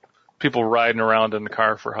exclude people riding around in the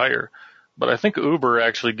car for hire. But I think Uber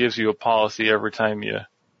actually gives you a policy every time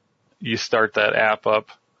you start that app up.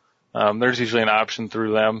 There's usually an option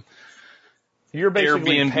through them. You're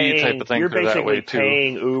basically Airbnb paying, type of thing you're for that way basically too.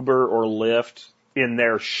 paying Uber or Lyft in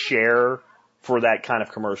their share for that kind of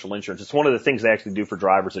commercial insurance. It's one of the things they actually do for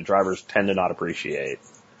drivers that drivers tend to not appreciate.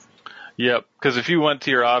 Yep, because if you went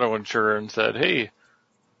to your auto insurer and said, hey,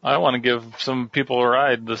 I want to give some people a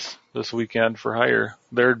ride this weekend for hire,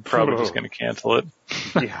 they're probably just going to cancel it.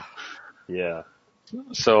 Yeah.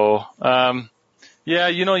 So,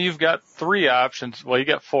 you've got 3 options. Well, you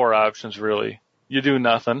got 4 options, really. You do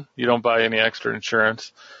nothing. You don't buy any extra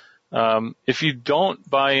insurance. If you don't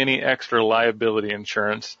buy any extra liability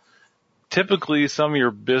insurance, typically some of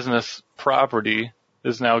your business property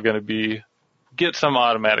is now going to get some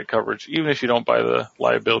automatic coverage, even if you don't buy the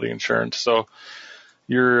liability insurance. So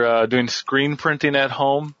you're doing screen printing at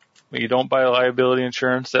home, but you don't buy liability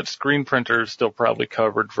insurance, that screen printer is still probably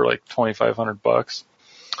covered for like $2,500.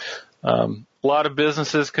 A lot of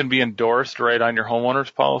businesses can be endorsed right on your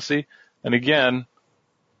homeowner's policy. And again,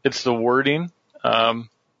 it's the wording.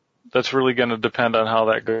 That's really going to depend on how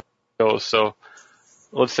that goes. So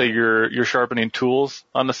let's say you're sharpening tools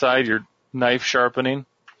on the side, you're knife sharpening.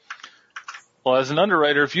 Well, as an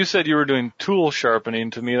underwriter, if you said you were doing tool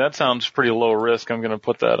sharpening, to me, that sounds pretty low risk. I'm going to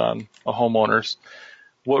put that on a homeowner's.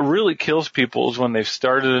 What really kills people is when they've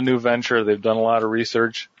started a new venture, they've done a lot of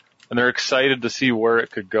research, and they're excited to see where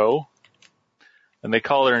it could go. And they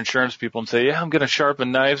call their insurance people and say, yeah, I'm going to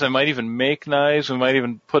sharpen knives. I might even make knives. We might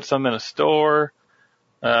even put some in a store.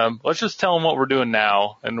 Let's just tell them what we're doing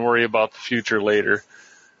now and worry about the future later.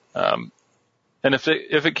 And if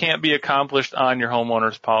it can't be accomplished on your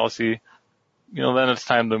homeowner's policy, then it's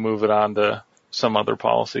time to move it on to some other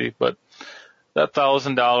policy. But that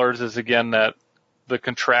 $1,000 is, again, the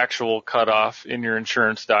contractual cutoff in your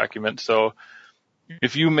insurance document. So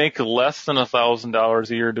if you make less than $1,000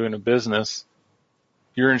 a year doing a business,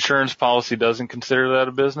 your insurance policy doesn't consider that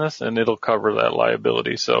a business, and it'll cover that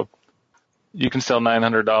liability. So you can sell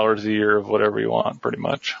 $900 a year of whatever you want, pretty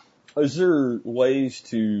much. Is there ways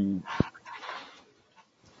to,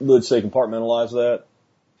 let's say, compartmentalize that?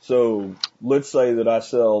 So let's say that I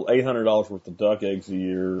sell $800 worth of duck eggs a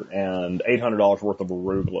year and $800 worth of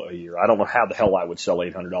arugula a year. I don't know how the hell I would sell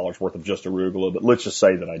 $800 worth of just arugula, but let's just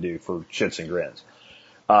say that I do for shits and grins.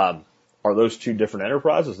 Are those two different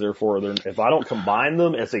enterprises? Therefore, if I don't combine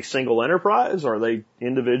them as a single enterprise, are they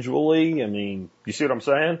individually? I mean, you see what I'm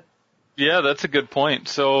saying? Yeah, that's a good point.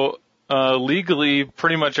 So legally,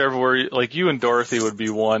 pretty much everywhere, like you and Dorothy would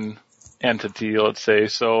be one entity, let's say.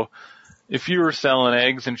 So if you were selling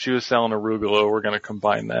eggs and she was selling arugula, we're going to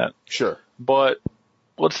combine that. Sure. But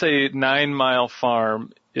let's say 9 Mile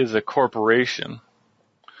Farm is a corporation.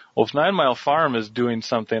 Well, if 9 Mile Farm is doing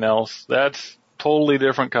something else, that's totally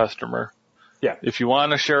different customer. Yeah. If you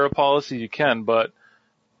want to share a policy, you can, but,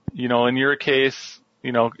 in your case,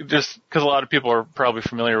 just because a lot of people are probably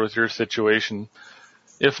familiar with your situation,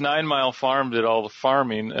 if 9 Mile Farm did all the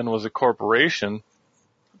farming and was a corporation,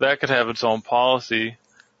 that could have its own policy,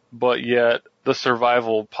 but yet the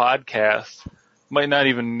survival podcast might not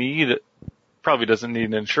even probably doesn't need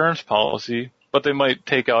an insurance policy, but they might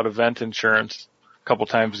take out event insurance a couple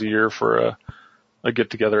times a year for a get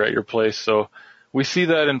together at your place. So we see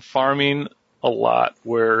that in farming a lot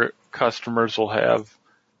where customers will have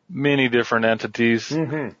many different entities.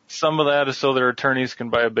 Mm-hmm. Some of that is so their attorneys can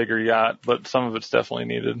buy a bigger yacht, but some of it's definitely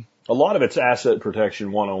needed. A lot of it's asset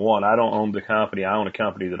protection 101. I don't own the company. I own a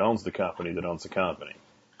company that owns the company that owns the company.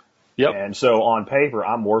 Yep. And so on paper,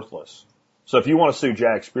 I'm worthless. So if you want to sue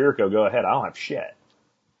Jack Spirko, go ahead. I don't have shit.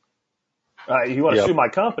 If you want to sue my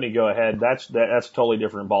company, go ahead. That's a totally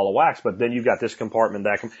different ball of wax. But then you've got this compartment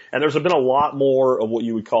and there's been a lot more of what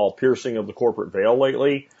you would call piercing of the corporate veil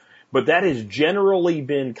lately. But that has generally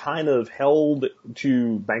been kind of held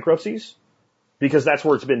to bankruptcies because that's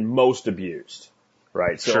where it's been most abused,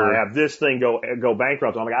 right? So Sure. I have this thing go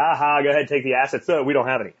bankrupt. I'm like, go ahead, take the assets. No, we don't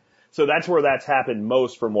have any. So that's where that's happened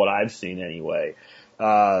most from what I've seen anyway.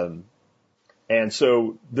 And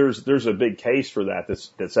so there's a big case for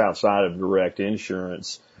that's outside of direct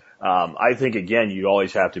insurance. I think again, you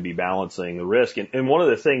always have to be balancing the risk. And one of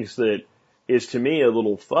the things that is to me a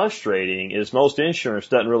little frustrating is most insurance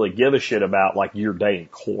doesn't really give a shit about like your day in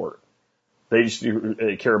court. They just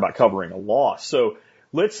care about covering a loss. So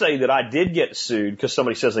let's say that I did get sued because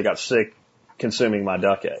somebody says they got sick consuming my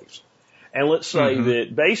duck eggs. And let's say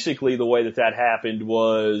that basically the way that happened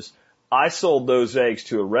was I sold those eggs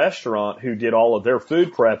to a restaurant who did all of their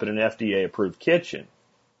food prep in an FDA-approved kitchen.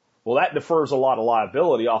 Well, that defers a lot of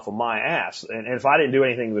liability off of my ass. And if I didn't do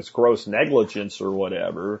anything that's gross negligence or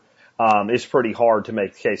whatever, it's pretty hard to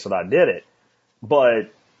make the case that I did it.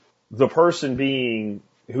 But the person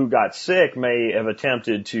who got sick may have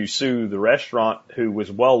attempted to sue the restaurant who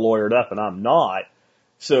was well lawyered up, and I'm not.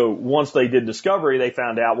 So once they did discovery, they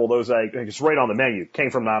found out, well, those eggs, it's right on the menu,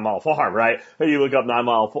 came from 9 Mile Farm, right? You look up 9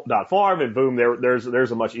 Mile Farm and boom,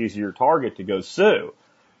 there's a much easier target to go sue.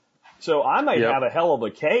 So I may have a hell of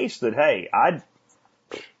a case that, hey, I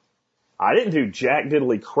didn't do jack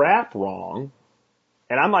diddly crap wrong,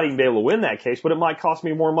 and I might even be able to win that case, but it might cost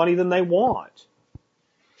me more money than they want.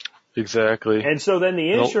 Exactly. And so then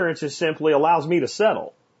the insurance is simply allows me to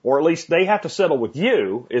settle, or at least they have to settle with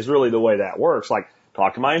you is really the way that works. Like,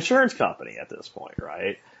 talk to my insurance company at this point,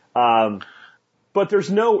 right? But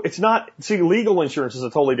legal insurance is a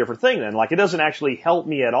totally different thing then. Like, it doesn't actually help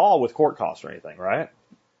me at all with court costs or anything, right?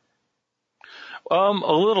 A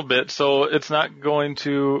little bit. So it's not going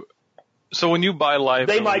to, so when you buy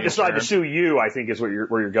liability they might decide insurance, to sue you, I think is where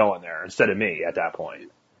you're going there instead of me at that point.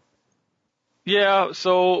 Yeah.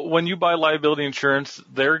 So when you buy liability insurance,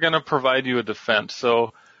 they're going to provide you a defense.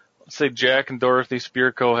 So let's say Jack and Dorothy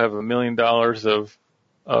Spirko have $1 million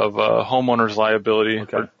of homeowner's liability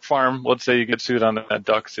or farm. Let's say you get sued on that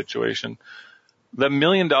duck situation. The $1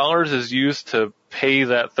 million is used to pay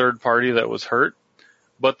that third party that was hurt,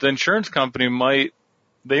 but the insurance company might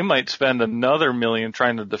spend another $1 million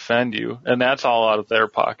trying to defend you, and that's all out of their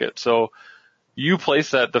pocket. So you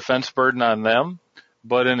place that defense burden on them,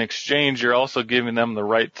 but in exchange, you're also giving them the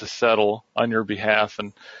right to settle on your behalf.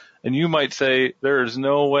 And you might say, there is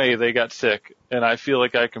no way they got sick, and I feel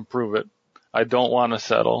like I can prove it. I don't want to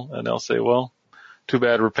settle. And they'll say, well, too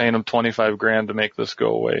bad we're paying them $25,000 to make this go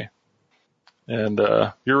away. And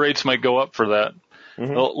your rates might go up for that.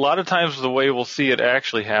 Mm-hmm. A lot of times the way we'll see it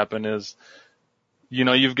actually happen is,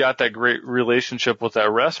 you've got that great relationship with that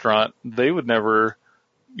restaurant. They would never,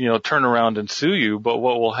 turn around and sue you. But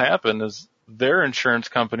what will happen is their insurance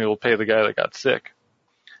company will pay the guy that got sick.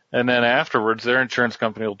 And then afterwards, their insurance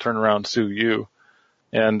company will turn around and sue you.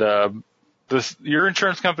 And your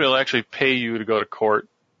insurance company will actually pay you to go to court.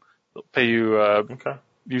 They'll pay you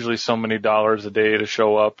usually so many dollars a day to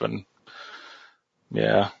show up, and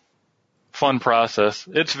fun process.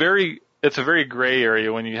 It's a very gray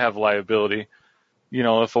area when you have liability.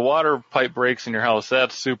 If a water pipe breaks in your house,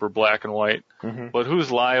 that's super black and white. Mm-hmm. But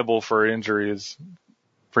who's liable for injury is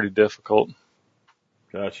pretty difficult.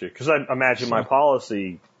 Gotcha. Because I imagine my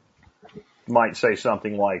policy might say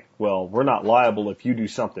something like, well, we're not liable if you do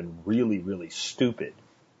something really, really stupid,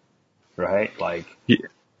 right? Like,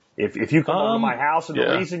 if you come over to my house and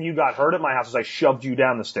the reason you got hurt at my house is I shoved you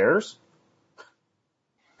down the stairs,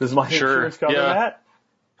 does my insurance cover that?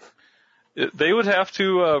 They would have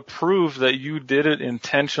to prove that you did it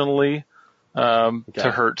intentionally to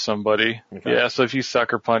hurt somebody. Okay. Yeah, so if you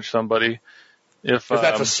sucker punch somebody. If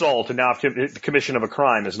that's assault, and now if the commission of a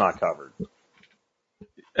crime is not covered.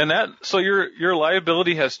 And so your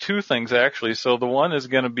liability has two things, actually. So the one is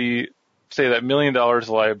going to be, say, that $1 million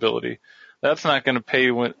liability. That's not going to pay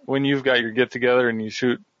when you've got your get-together and you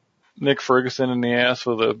shoot Nick Ferguson in the ass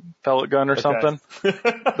with a pellet gun or something.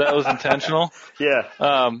 That was intentional.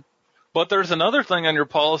 Yeah. But there's another thing on your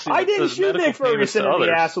policy. I didn't shoot Nick Ferguson in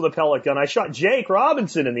the ass with a pellet gun. I shot Jake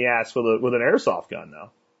Robinson in the ass with an airsoft gun, though.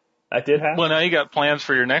 That did happen. Well, now you got plans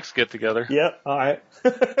for your next get-together. Yep. All right.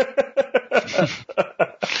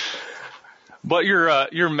 But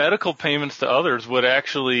your medical payments to others would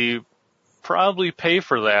actually probably pay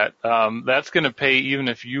for that. That's going to pay even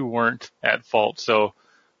if you weren't at fault. So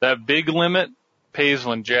that big limit pays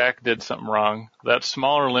when Jack did something wrong. That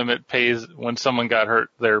smaller limit pays when someone got hurt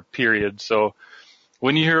there, period. So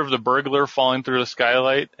when you hear of the burglar falling through the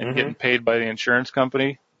skylight and getting paid by the insurance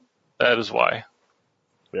company, that is why.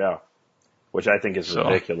 Yeah. Which I think is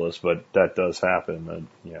ridiculous, but that does happen.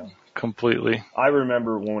 Yeah. Completely. I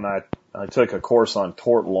remember when I took a course on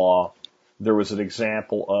tort law, there was an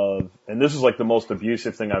example of, and this is like the most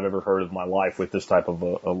abusive thing I've ever heard of in my life with this type of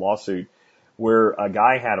a lawsuit, where a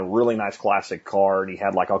guy had a really nice classic car and he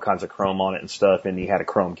had like all kinds of chrome on it and stuff, and he had a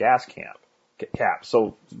chrome gas cap.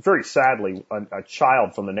 So very sadly, a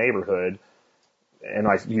child from the neighborhood, and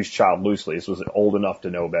I use child loosely, this was old enough to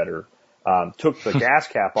know better, took the gas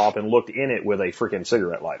cap off and looked in it with a freaking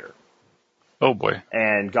cigarette lighter. Oh boy.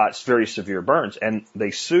 And got very severe burns, and they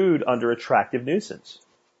sued under attractive nuisance.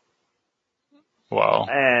 Wow.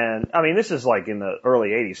 And I mean, this is like in the early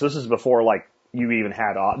 80s. So this is before like you even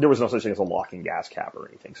had, there was no such thing as a locking gas cap or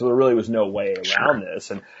anything. So there really was no way around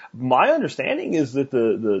this. And my understanding is that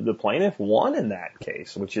the plaintiff won in that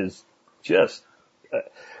case, which is just,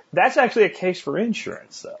 that's actually a case for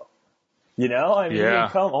insurance though. You know, I mean,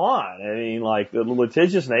 come on. I mean, like the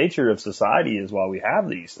litigious nature of society is why we have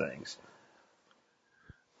these things.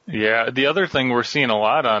 Yeah. The other thing we're seeing a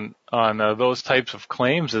lot on those types of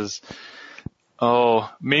claims is,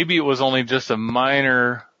 maybe it was only just a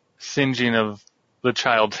minor singeing of the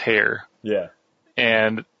child's hair. Yeah.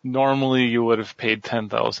 And normally you would have paid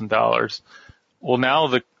 $10,000. Well, now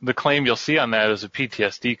the claim you'll see on that is a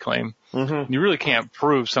PTSD claim. Mm-hmm. You really can't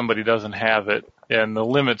prove somebody doesn't have it, and the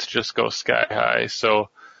limits just go sky high. So,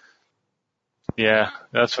 yeah,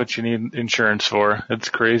 that's what you need insurance for. It's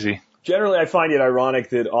crazy. Generally, I find it ironic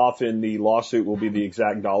that often the lawsuit will be the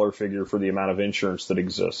exact dollar figure for the amount of insurance that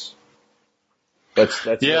exists. That's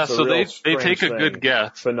so they take a good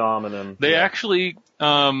guess. Phenomenon. They actually,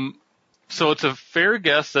 so it's a fair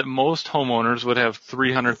guess that most homeowners would have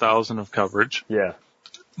 $300,000 of coverage. Yeah.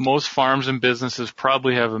 Most farms and businesses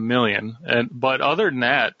probably have $1 million. But other than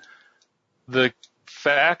that, the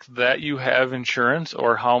fact that you have insurance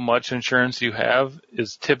or how much insurance you have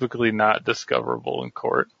is typically not discoverable in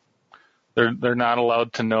court. They're not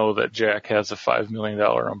allowed to know that Jack has a $5 million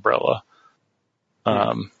umbrella.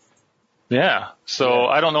 Yeah. So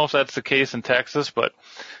I don't know if that's the case in Texas, but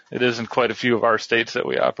it is in quite a few of our states that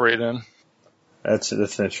we operate in. That's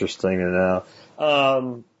interesting to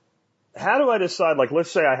know. How do I decide, like, let's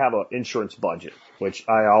say I have an insurance budget, which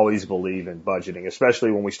I always believe in budgeting,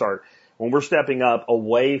 especially when we're stepping up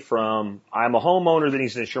away from, I'm a homeowner that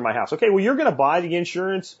needs to insure my house. Okay, well, you're going to buy the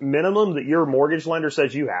insurance minimum that your mortgage lender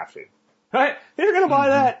says you have to. Right? You're going to buy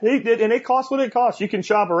that. And it costs what it costs. You can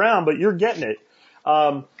shop around, but you're getting it.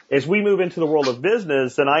 As we move into the world of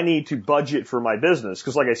business, then I need to budget for my business.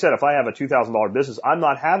 Because like I said, if I have a $2,000 business, I'm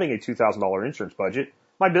not having a $2,000 insurance budget.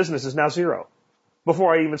 My business is now zero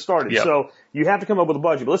before I even started. Yep. So you have to come up with a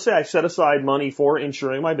budget. But let's say I set aside money for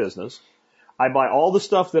insuring my business. I buy all the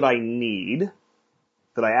stuff that I need,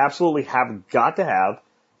 that I absolutely have got to have.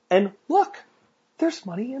 And look, there's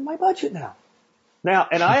money in my budget now.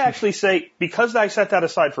 And I actually say, because I set that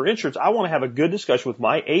aside for insurance, I want to have a good discussion with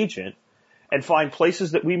my agent and find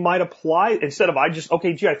places that we might apply instead of I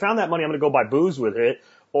found that money, I'm going to go buy booze with it,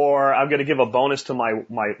 or I'm going to give a bonus to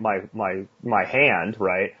my hand,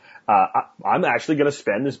 right? I'm actually going to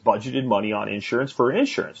spend this budgeted money on insurance for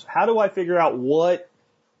insurance. How do I figure out what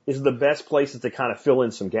is the best places to kind of fill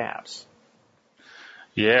in some gaps?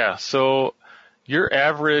 Yeah. So your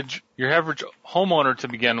average homeowner to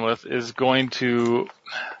begin with is going to,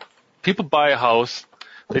 people buy a house.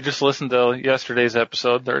 They just listened to yesterday's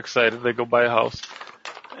episode. They're excited. They go buy a house.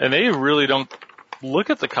 And they really don't look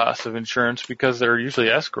at the cost of insurance because they're usually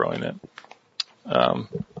escrowing it.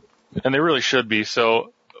 And they really should be.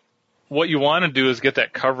 So what you want to do is get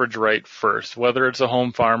that coverage right first, whether it's a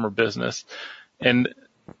home, farm, or business. And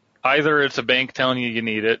either it's a bank telling you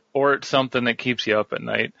need it or it's something that keeps you up at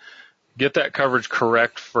night. Get that coverage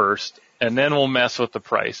correct first, and then we'll mess with the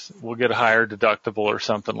price. We'll get a higher deductible or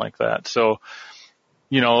something like that. So,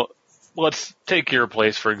 let's take your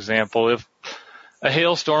place, for example. If a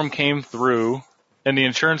hailstorm came through and the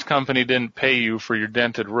insurance company didn't pay you for your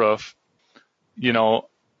dented roof,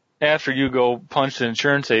 after you go punch the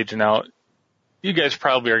insurance agent out, you guys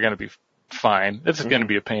probably are going to be fine. It's going to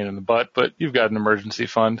be a pain in the butt, but you've got an emergency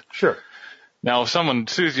fund. Sure. Now, if someone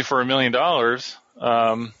sues you for $1 million,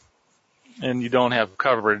 and you don't have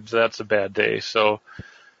coverage, that's a bad day. So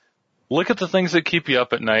look at the things that keep you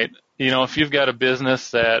up at night. If you've got a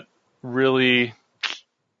business that really,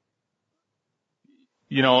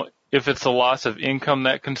 if it's a loss of income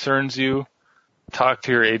that concerns you, talk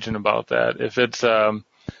to your agent about that. If it's a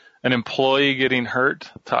an employee getting hurt,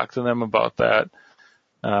 talk to them about that.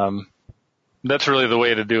 That's really the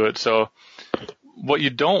way to do it. So what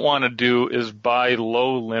you don't want to do is buy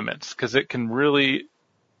low limits because it can really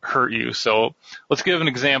hurt you. So let's give an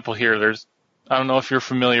example here. I don't know if you're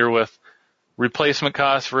familiar with replacement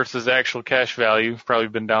cost versus actual cash value. You've probably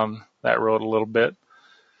been down that road a little bit.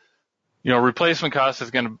 Replacement cost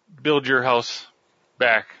is going to build your house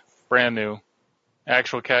back brand new.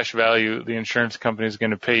 Actual cash value, the insurance company is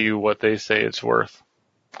going to pay you what they say it's worth,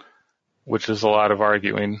 which is a lot of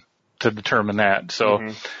arguing to determine that.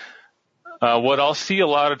 So what I'll see a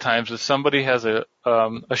lot of times is somebody has a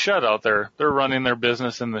shed out there. They're running their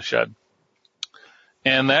business in the shed.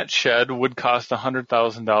 And that shed would cost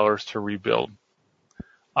 $100,000 to rebuild.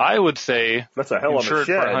 I would say that's a hell of a shed. Insure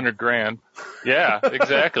it for $100,000. Yeah,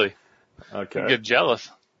 exactly. Okay. You get jealous.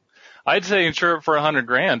 I'd say insure it for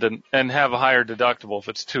 $100,000 and have a higher deductible if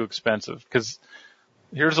it's too expensive. Because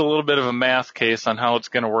here's a little bit of a math case on how it's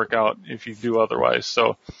going to work out if you do otherwise.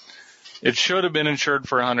 So it should have been insured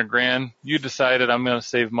for $100,000. You decided I'm going to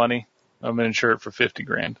save money. I'm going to insure it for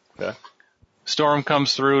 $50,000. Okay. Storm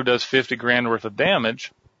comes through, does $50,000 worth of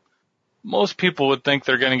damage. Most people would think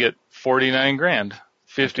they're going to get $49,000.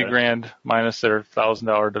 $50,000 minus their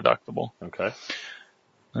 $1,000 deductible. Okay.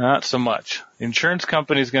 Not so much. The insurance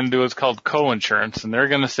company is going to do what's called co-insurance, and they're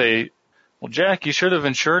going to say, well, Jack, you should have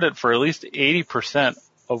insured it for at least 80%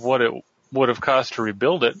 of what it would have cost to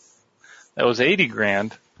rebuild it. That was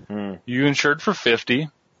 $80,000. You insured for 50.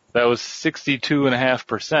 That was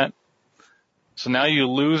 62.5%. So now you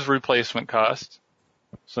lose replacement cost.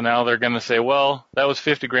 So now they're going to say, well, that was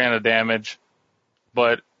 $50,000 of damage,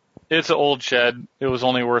 but it's an old shed. It was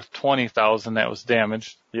only worth $20,000 that was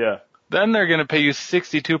damaged. Yeah. Then they're going to pay you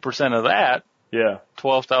 62% of that. Yeah.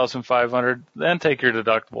 $12,500. Then take your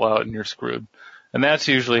deductible out and you're screwed. And that's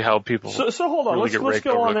usually how people. So hold on. Really Let's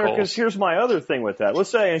go on there because here's my other thing with that. Let's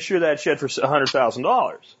say I insure that shed for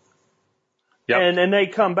 $100,000. Yep. And they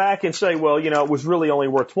come back and say, well, it was really only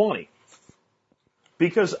worth $20,000.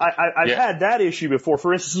 Because I've had that issue before.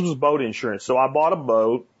 For instance, this was boat insurance. So I bought a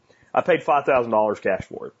boat. I paid $5,000 cash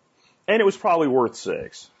for it. And it was probably worth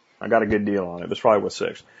 $6,000. I got a good deal on it. It was probably worth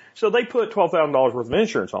 $6,000. So they put $12,000 worth of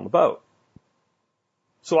insurance on the boat.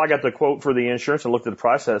 So I got the quote for the insurance and looked at the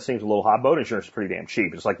price. That seems a little high. Boat insurance is pretty damn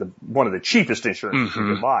cheap. It's like one of the cheapest insurances you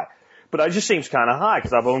can buy. But it just seems kind of high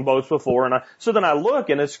because I've owned boats before. So then I look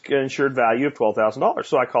and it's an insured value of $12,000.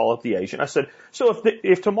 So I call up the agent. I said, so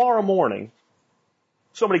if tomorrow morning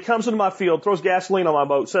somebody comes into my field, throws gasoline on my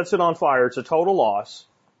boat, sets it on fire, it's a total loss,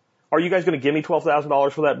 are you guys going to give me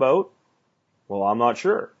 $12,000 for that boat? Well, I'm not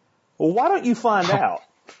sure. Well, why don't you find out?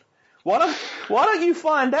 Why don't you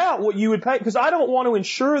find out what you would pay? Because I don't want to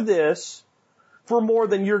insure this for more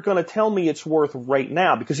than you're going to tell me it's worth right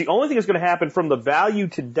now. Because the only thing that's going to happen from the value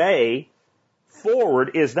today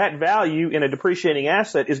forward is that value in a depreciating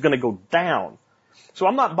asset is going to go down. So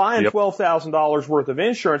I'm not buying $12,000 worth of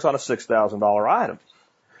insurance on a $6,000 item.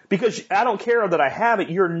 Because I don't care that I have it,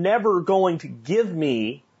 you're never going to give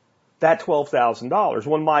me that $12,000.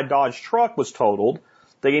 When my Dodge truck was totaled,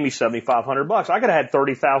 they gave me $7,500. I could have had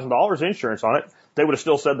 $30,000 insurance on it. They would have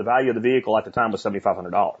still said the value of the vehicle at the time was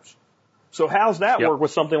 $7,500. So how's that work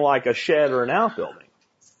with something like a shed or an outbuilding?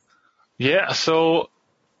 Yeah, so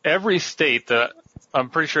every state, I'm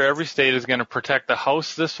pretty sure every state is going to protect the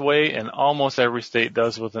house this way, and almost every state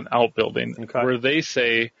does with an outbuilding, where they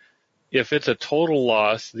say if it's a total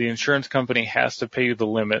loss, the insurance company has to pay you the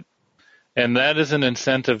limit. And that is an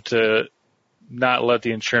incentive to not let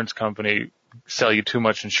the insurance company sell you too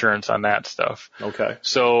much insurance on that stuff. Okay.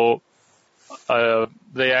 So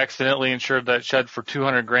they accidentally insured that shed for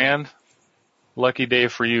 $200,000. Lucky day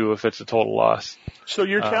for you if it's a total loss. So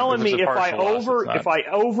you're telling me if I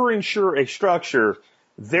overinsure a structure,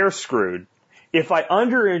 they're screwed. If I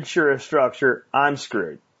underinsure a structure, I'm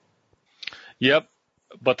screwed. Yep.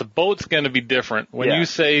 But the boat's going to be different. When you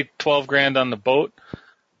say $12,000 on the boat,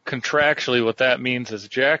 contractually what that means is,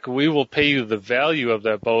 Jack, we will pay you the value of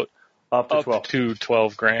that boat up to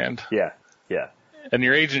 $12,000. Yeah. And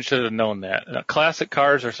your agent should have known that. Now, classic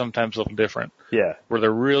cars are sometimes a little different. Yeah. Where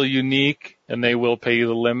they're real unique and they will pay you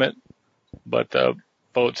the limit, but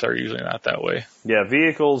boats are usually not that way. Yeah,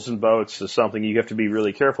 vehicles and boats is something you have to be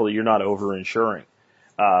really careful that you're not over-insuring.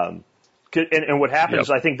 And what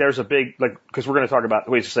happens, I think there's a big, because we're going to talk about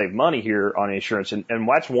ways to save money here on insurance, and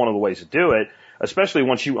that's one of the ways to do it, especially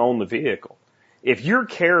once you own the vehicle. If you're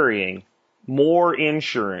carrying more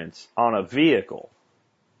insurance on a vehicle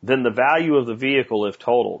than the value of the vehicle if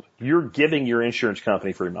totaled, you're giving your insurance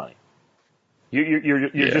company free money. You're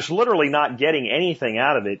just literally not getting anything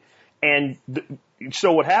out of it. And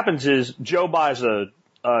so what happens is Joe buys a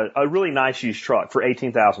a really nice used truck for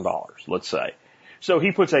 $18,000, let's say. So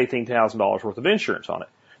he puts $18,000 worth of insurance on it.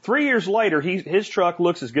 3 years later, his truck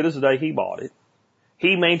looks as good as the day he bought it.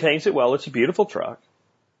 He maintains it well. It's a beautiful truck.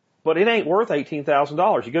 But it ain't worth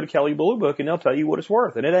 $18,000. You go to Kelley Blue Book and they'll tell you what it's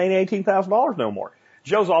worth. And it ain't $18,000 no more.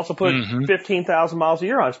 Joe's also put 15,000 miles a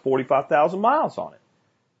year on it. It's 45,000 miles on it.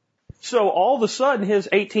 So all of a sudden, his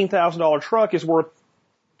 $18,000 truck is worth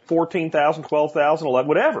 $14,000, $12,000, $11,000,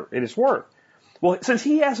 whatever it is worth. Well, since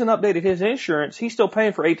he hasn't updated his insurance, he's still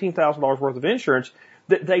paying for $18,000 worth of insurance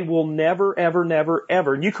that they will never, ever, never,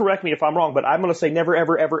 ever, and you correct me if I'm wrong, but I'm going to say never,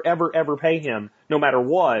 ever, ever, ever, ever pay him, no matter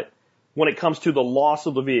what, when it comes to the loss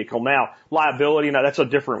of the vehicle. Now, liability, now that's a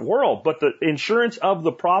different world, but the insurance of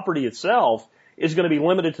the property itself is going to be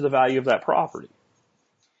limited to the value of that property.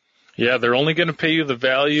 Yeah, they're only going to pay you the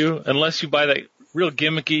value unless you buy that real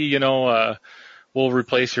gimmicky, we'll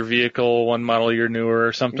replace your vehicle 1 model year newer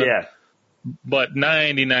or something. Yeah. But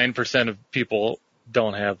 99% of people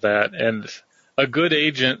don't have that. And a good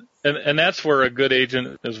agent, and that's where a good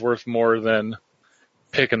agent is worth more than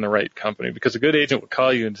picking the right company, because a good agent would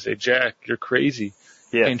call you and say, Jack, you're crazy.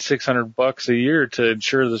 Yeah. Paying $600 a year to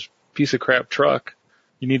insure this piece of crap truck.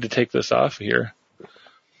 You need to take this off of here.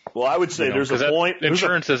 Well, I would say there's a point.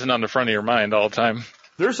 Insurance isn't on the front of your mind all the time.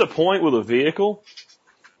 There's a point with a vehicle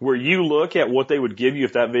where you look at what they would give you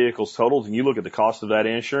if that vehicle's totaled, and you look at the cost of that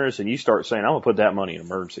insurance, and you start saying, I'm going to put that money in an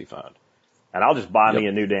emergency fund. And I'll just buy me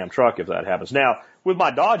a new damn truck if that happens. Now, with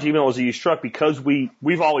my Dodge, even though it was a used truck, because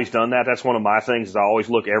we've always done that. That's one of my things is I always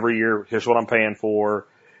look every year, here's what I'm paying for.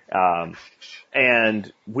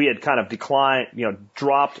 And we had kind of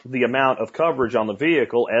dropped the amount of coverage on the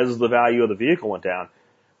vehicle as the value of the vehicle went down.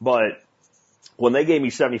 But when they gave me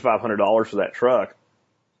 $7,500 for that truck,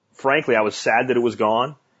 frankly, I was sad that it was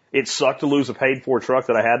gone. It sucked to lose a paid for truck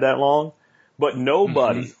that I had that long, but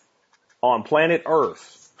nobody on planet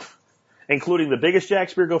Earth, including the biggest Jack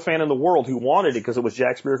Spirko fan in the world who wanted it because it was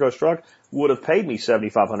Jack Spirko's truck, would have paid me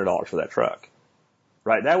 $7,500 for that truck.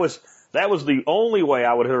 Right? That was the only way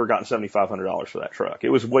I would have ever gotten $7,500 for that truck. It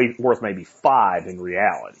was worth maybe $5,000 in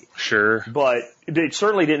reality. Sure. But it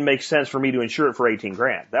certainly didn't make sense for me to insure it for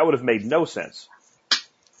 $18,000. That would have made no sense.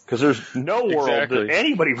 Because there's no world that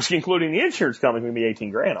anybody was including the insurance company would be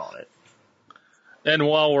 $18,000 on it. And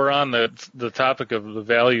while we're on the topic of the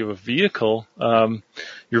value of a vehicle,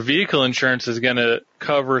 your vehicle insurance is going to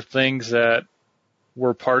cover things that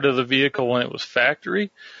were part of the vehicle when it was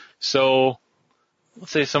factory. So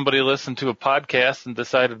let's say somebody listened to a podcast and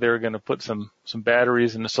decided they were going to put some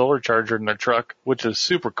batteries and a solar charger in their truck, which is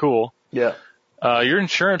super cool. Yeah. Your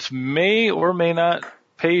insurance may or may not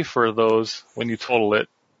pay for those when you total it.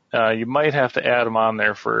 You might have to add them on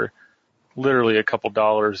there for literally a couple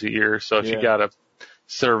dollars a year. So if you got a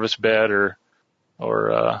service bed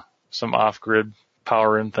or some off-grid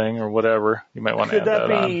power-in thing or whatever, you might want to add that on.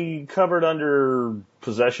 Could that be covered under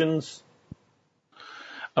possessions?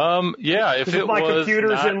 Yeah, if it my was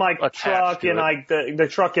computer's in my truck and the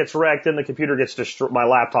truck gets wrecked and the computer gets destroyed, my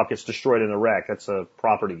laptop gets destroyed in the wreck. That's a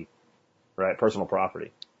property, right? Personal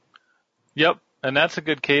property. Yep, and that's a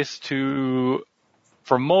good case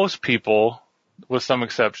for most people, with some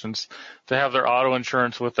exceptions, to have their auto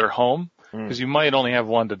insurance with their home, because you might only have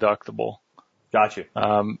one deductible. Gotcha.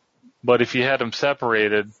 But if you had them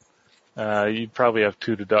separated, you'd probably have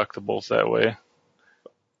two deductibles that way.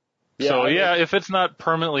 Yeah, so if it's not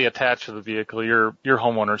permanently attached to the vehicle, your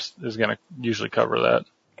homeowner is going to usually cover that.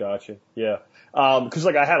 Gotcha. Yeah. Because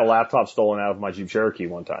I had a laptop stolen out of my Jeep Cherokee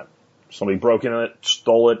one time. Somebody broke into it,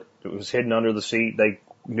 stole it. It was hidden under the seat. They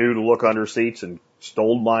knew to look under seats and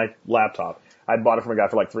stole my laptop. I'd bought it from a guy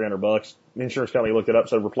for like $300. The insurance company looked it up,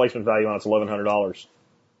 said replacement value on it's $1,100.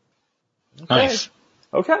 Okay. Nice.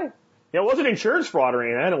 Okay. Yeah, it wasn't insurance fraud or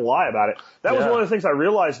anything. I didn't lie about it. That was one of the things I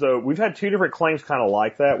realized, though. We've had two different claims kind of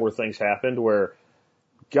like that where things happened where,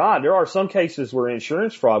 God, there are some cases where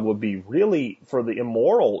insurance fraud would be really, for the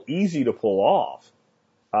immoral, easy to pull off.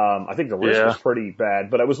 I think the risk was pretty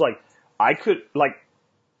bad, but I was like, I could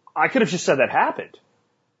have just said that happened.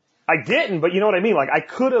 I didn't, but you know what I mean? Like, I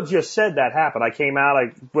could have just said that happened. I came out,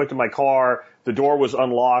 I went to my car, the door was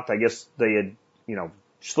unlocked. I guess they had,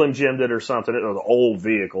 Slim Jim'd it or something. It was an old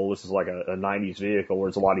vehicle. This is like a 90s vehicle where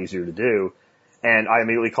it's a lot easier to do. And I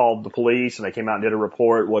immediately called the police and they came out and did a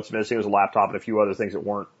report. What's missing was a laptop and a few other things that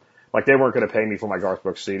weren't, like they weren't going to pay me for my Garth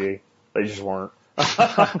Brooks CD. They just weren't.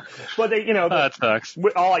 But they, that sucks.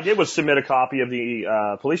 All I did was submit a copy of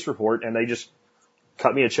the police report and they just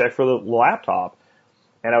cut me a check for the laptop.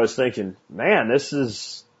 And I was thinking, man, this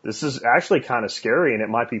is actually kind of scary, and it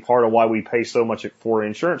might be part of why we pay so much for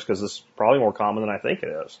insurance, because it's probably more common than I think it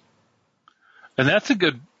is. And that's a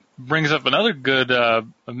good brings up another good a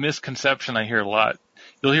misconception I hear a lot.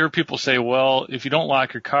 You'll hear people say, well, if you don't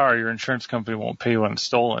lock your car, your insurance company won't pay you when it's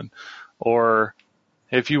stolen. Or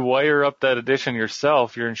if you wire up that addition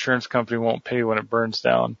yourself, your insurance company won't pay you when it burns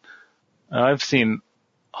down. I've seen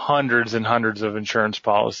hundreds and hundreds of insurance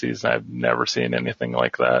policies, and I've never seen anything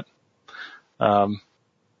like that.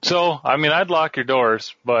 So, I mean, I'd lock your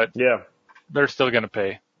doors, but yeah, they're still going to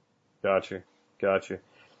pay. Gotcha.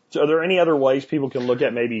 So are there any other ways people can look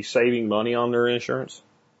at maybe saving money on their insurance?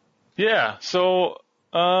 Yeah. So,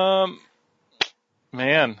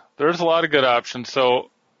 man, there's a lot of good options. So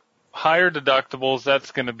higher deductibles,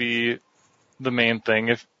 that's going to be the main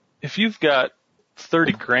thing. If you've got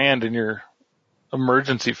 30 grand in your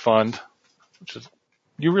emergency fund, which is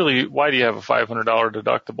why do you have a $500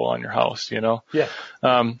 deductible on your house, you know? Yeah.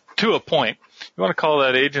 To a point. You want to call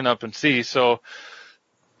that agent up and see. So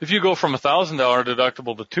if you go from $1,000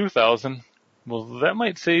 deductible to $2,000, well, that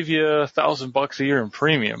might save you $1,000 a year in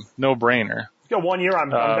premium. No brainer. Yeah, 1 year,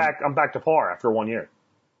 I'm back to par after 1 year.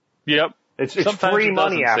 Yep. It's free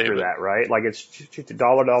money after that, right? Like it's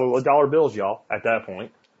dollar bills, y'all, at that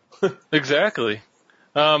point. Exactly.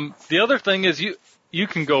 The other thing is you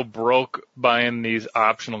can go broke buying these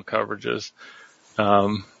optional coverages.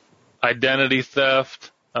 Identity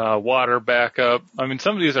theft, water backup. I mean,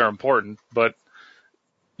 some of these are important, but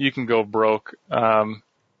you can go broke.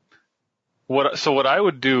 What I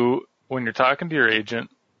would do when you're talking to your agent,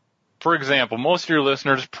 for example, most of your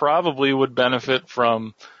listeners probably would benefit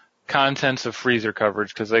from contents of freezer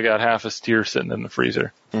coverage because they got half a steer sitting in the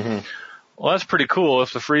freezer. Mm-hmm. Well, that's pretty cool.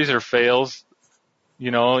 If the freezer fails, you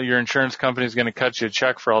know, your insurance company is going to cut you a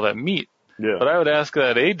check for all that meat. Yeah. But I would ask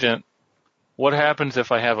that agent, what happens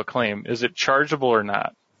if I have a claim? Is it chargeable or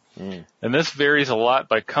not? Mm. And this varies a lot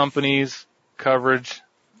by companies, coverage,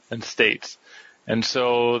 and states. And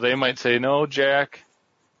so they might say, no, Jack,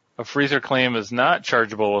 a freezer claim is not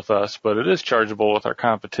chargeable with us, but it is chargeable with our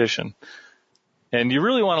competition. And you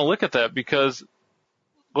really want to look at that because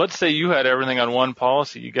let's say you had everything on one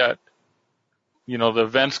policy. You got, you know, the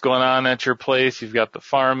events going on at your place. You've got the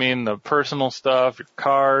farming, the personal stuff, your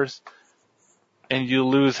cars, and you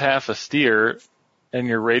lose half a steer and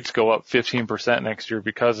your rates go up 15% next year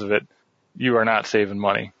because of it. You are not saving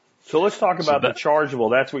money. So let's talk about the chargeable.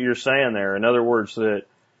 That's what you're saying there. In other words, that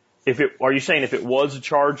are you saying if it was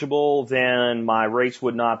chargeable, then my rates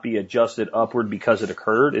would not be adjusted upward because it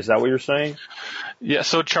occurred? Is that what you're saying? Yeah.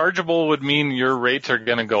 So chargeable would mean your rates are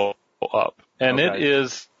going to go up, and okay.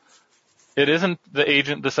 It isn't the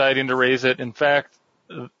agent deciding to raise it. In fact,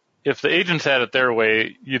 if the agents had it their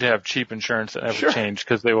way, you'd have cheap insurance that never changed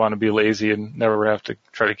because they want to be lazy and never have to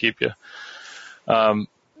try to keep you.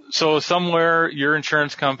 So somewhere your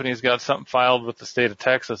insurance company's got something filed with the state of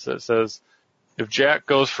Texas that says if Jack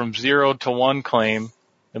goes from 0 to 1 claim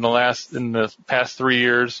in the past 3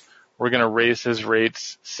 years, we're going to raise his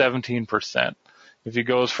rates 17%. If he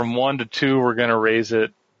goes from 1 to 2, we're going to raise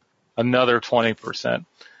it another 20%.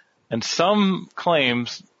 And some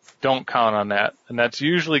claims don't count on that, and that's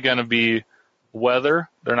usually going to be weather.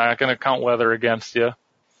 They're not going to count weather against you.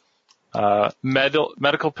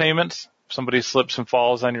 Medical payments. Somebody slips and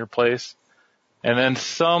falls on your place. And then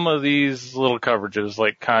some of these little coverages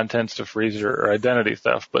like contents to freezer or identity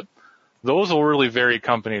theft, but those will really vary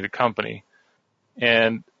company to company.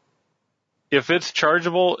 And if it's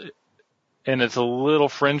chargeable and it's a little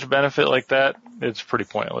fringe benefit like that, it's pretty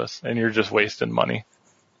pointless and you're just wasting money.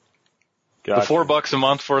 Gotcha. The $4 a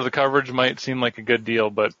month for the coverage might seem like a good deal,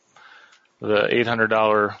 but the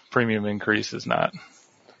 $800 premium increase is not.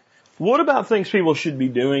 What about things people should be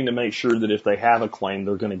doing to make sure that if they have a claim,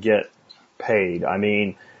 they're going to get paid? I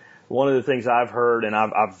mean, one of the things I've heard, and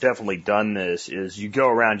I've definitely done this, is you go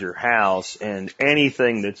around your house and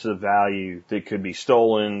anything that's of value that could be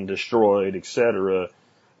stolen, destroyed, etc.,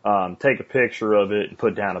 take a picture of it and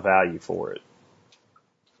put down a value for it.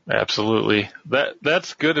 Absolutely.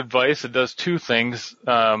 That's good advice. It does two things.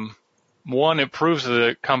 One, it proves to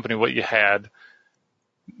the company what you had.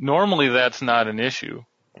 Normally, that's not an issue.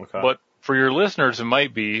 Okay. But for your listeners, it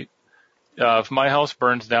might be. If my house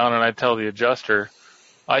burns down and I tell the adjuster,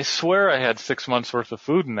 I swear I had 6 months worth of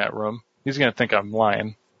food in that room, he's going to think I'm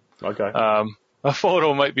lying. Okay. A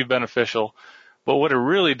photo might be beneficial, but what it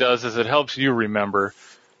really does is it helps you remember.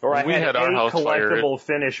 Or I had our house collectible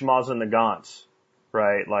finish Mosin Nagants,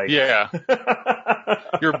 right? Like yeah.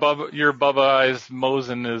 Your Bubba Eyes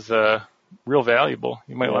Mosin is real valuable.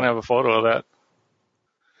 You might want to have a photo of that.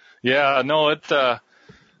 Yeah, no,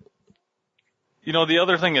 you know, the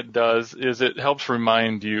other thing it does is it helps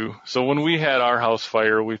remind you. So when we had our house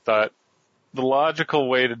fire, we thought the logical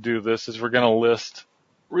way to do this is we're going to list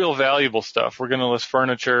real valuable stuff. We're going to list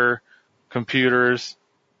furniture, computers.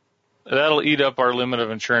 That'll eat up our limit of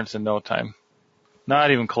insurance in no time.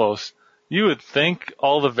 Not even close. You would think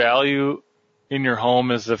all the value in your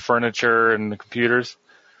home is the furniture and the computers.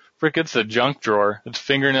 Frick, it's a junk drawer. It's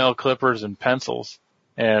fingernail clippers and pencils.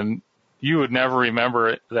 And you would never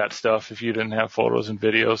remember that stuff if you didn't have photos and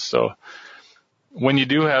videos. So when you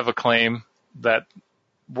do have a claim, that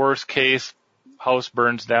worst case house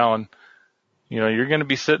burns down, you're going to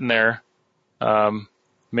be sitting there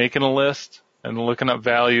making a list and looking up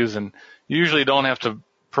values, and you usually don't have to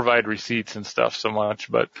provide receipts and stuff so much,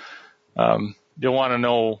 but you'll want to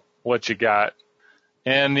know what you got.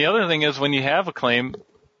 And the other thing is, when you have a claim,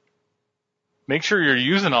 make sure you're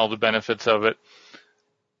using all the benefits of it.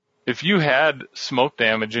 If you had smoke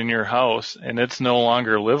damage in your house and it's no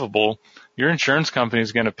longer livable, your insurance company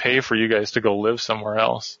is going to pay for you guys to go live somewhere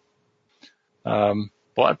else. A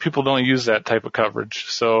lot of people don't use that type of coverage.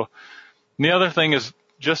 So the other thing is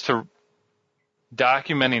just to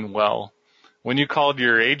documenting well. When you called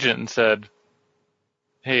your agent and said,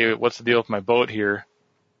 hey, what's the deal with my boat here?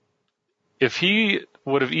 If he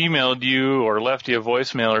would have emailed you or left you a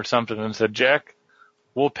voicemail or something and said, Jack,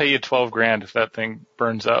 we'll pay you $12,000 if that thing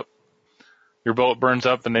burns up. Your boat burns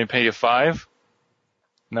up and they pay you $5,000.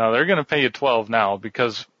 No, they're going to pay you $12,000 now,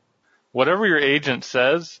 because whatever your agent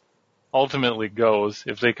says ultimately goes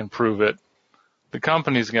if they can prove it. The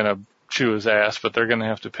company's going to chew his ass, but they're going to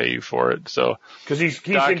have to pay you for it. So because he's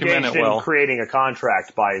engaged in creating a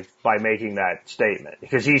contract by making that statement,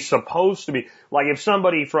 because he's supposed to be, like, if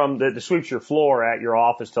somebody from that sweeps your floor at your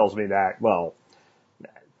office tells me that, well,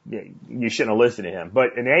 you shouldn't have listened to him.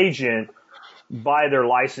 But an agent, by their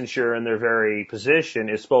licensure and their very position,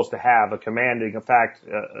 is supposed to have a commanding effect,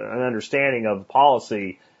 an understanding of the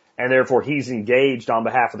policy, and therefore he's engaged on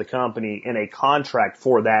behalf of the company in a contract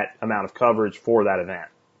for that amount of coverage for that event.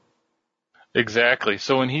 Exactly.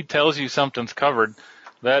 So when he tells you something's covered,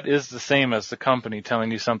 that is the same as the company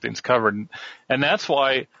telling you something's covered. And that's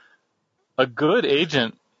why a good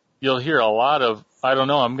agent, you'll hear a lot of, I don't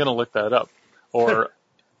know, I'm going to look that up. Or,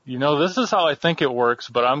 this is how I think it works,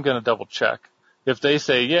 but I'm going to double check. If they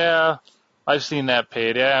say, yeah, I've seen that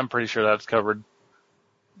paid, yeah, I'm pretty sure that's covered,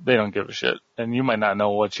 they don't give a shit. And you might not know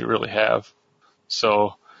what you really have.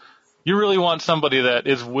 So you really want somebody that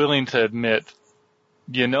is willing to admit,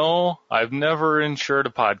 I've never insured a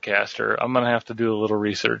podcaster. I'm going to have to do a little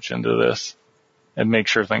research into this and make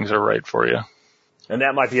sure things are right for you. And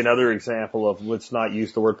that might be another example of, let's not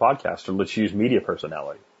use the word podcaster. Let's use media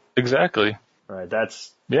personality. Exactly. Right.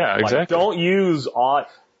 That's, yeah, exactly.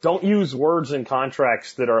 Don't use words in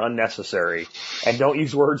contracts that are unnecessary, and don't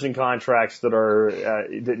use words in contracts that are,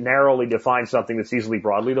 that narrowly define something that's easily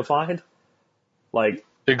broadly defined. Like,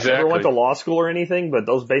 exactly. I never went to law school or anything, but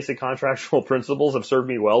those basic contractual principles have served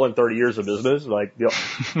me well in 30 years of business. Like,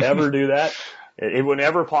 never do that. It would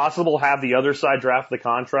never possible have the other side draft the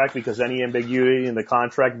contract, because any ambiguity in the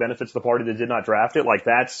contract benefits the party that did not draft it. Like,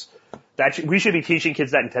 we should be teaching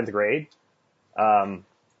kids that in 10th grade.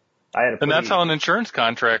 And that's how an insurance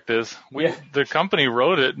contract is. The company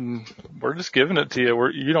wrote it, and we're just giving it to you.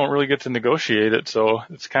 You don't really get to negotiate it, so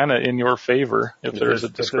it's kind of in your favor if there's a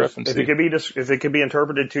discrepancy. If it could be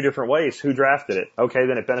interpreted two different ways, who drafted it? Okay,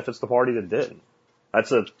 then it benefits the party that didn't.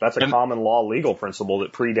 That's a common law legal principle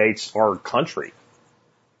that predates our country.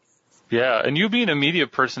 Yeah, and you being a media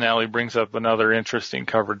personality brings up another interesting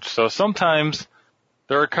coverage. So sometimes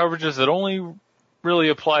there are coverages that only really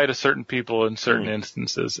apply to certain people in certain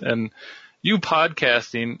instances. And you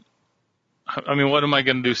podcasting, I mean, what am I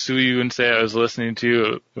going to do? Sue you and say I was listening to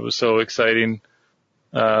you? It was so exciting.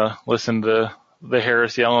 Listen to the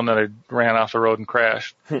Harris yelling that I ran off the road and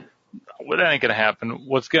crashed. Well, that ain't going to happen.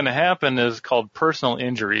 What's going to happen is called personal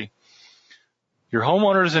injury. Your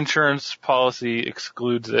homeowner's insurance policy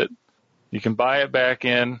excludes it. You can buy it back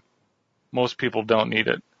in. Most people don't need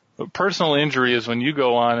it. But personal injury is when you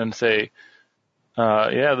go on and say,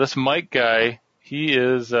 this Mike guy,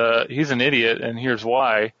 he's an idiot, and here's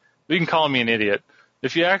why. You can call me an idiot.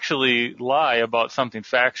 If you actually lie about something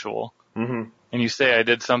factual, and you say I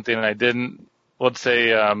did something and I didn't, let's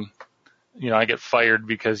say, I get fired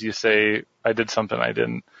because you say I did something I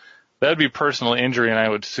didn't. That'd be personal injury, and I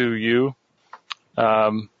would sue you.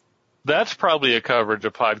 That's probably a coverage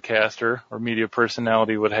a podcaster or media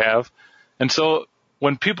personality would have. And so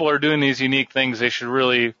when people are doing these unique things, they should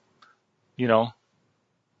really,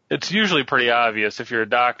 it's usually pretty obvious. If you're a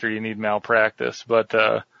doctor, you need malpractice. But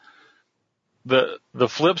the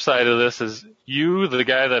flip side of this is you, the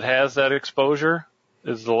guy that has that exposure,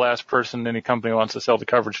 is the last person any company wants to sell the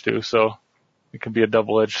coverage to. So it can be a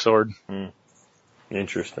double-edged sword.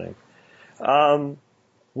 Interesting.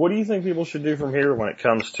 What do you think people should do from here when it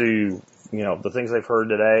comes to, the things they've heard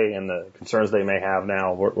today and the concerns they may have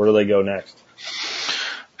now? Where do they go next?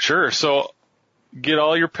 Sure. So get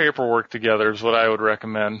all your paperwork together is what I would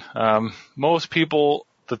recommend. Most people,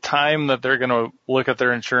 the time that they're going to look at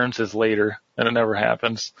their insurance is later, and it never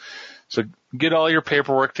happens. So get all your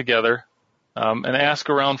paperwork together, and ask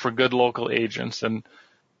around for good local agents. And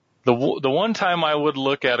the one time I would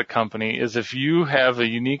look at a company is if you have a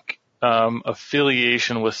unique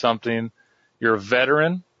affiliation with something, you're a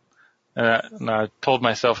veteran, and I told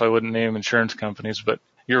myself I wouldn't name insurance companies, but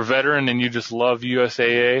you're a veteran and you just love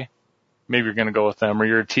USAA, maybe you're going to go with them, or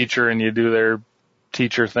you're a teacher and you do their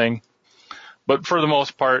teacher thing. But for the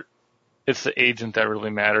most part, it's the agent that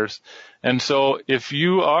really matters. And so if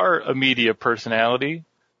you are a media personality,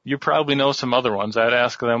 you probably know some other ones. I'd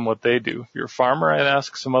ask them what they do. If you're a farmer, I'd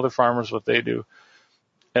ask some other farmers what they do.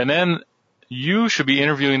 And then you should be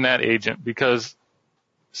interviewing that agent, because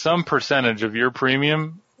some percentage of your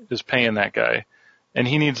premium is paying that guy, and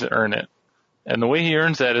he needs to earn it. And the way he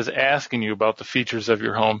earns that is asking you about the features of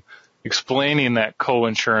your home, explaining that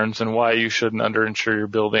co-insurance and why you shouldn't underinsure your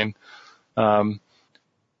building.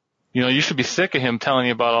 You should be sick of him telling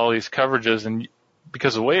you about all these coverages, and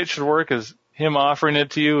because the way it should work is him offering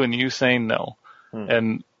it to you and you saying no.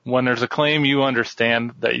 And when there's a claim, you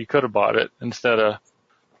understand that you could have bought it instead of,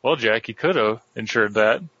 well, Jack, you could have insured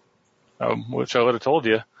that, which I would have told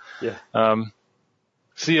you. Yeah.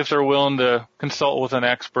 See if they're willing to consult with an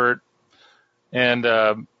expert, and,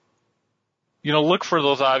 look for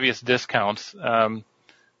those obvious discounts.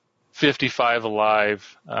 55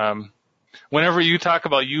 Alive. Whenever you talk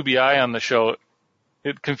about UBI on the show,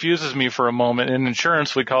 it confuses me for a moment. In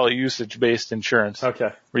insurance, we call it usage-based insurance. Okay.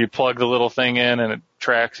 Where you plug the little thing in and it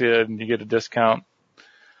tracks you and you get a discount.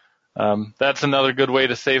 That's another good way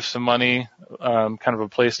to save some money, kind of a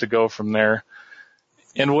place to go from there.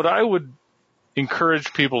 And what I would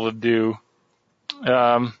encourage people to do,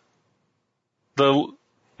 the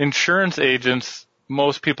insurance agents,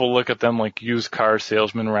 most people look at them like used car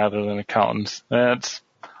salesmen rather than accountants.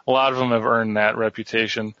 A lot of them have earned that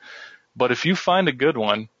reputation. But if you find a good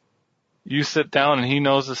one, you sit down and he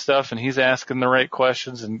knows the stuff and he's asking the right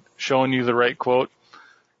questions and showing you the right quote.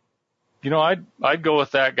 I'd go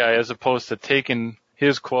with that guy as opposed to taking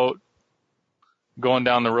his quote, going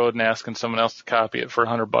down the road and asking someone else to copy it for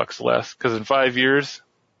 $100 less. Because in 5 years,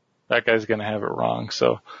 that guy's going to have it wrong.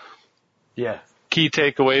 So, yeah. Key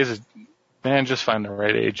takeaways is, man, just find the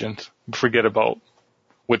right agent. Forget about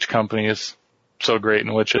which company is so great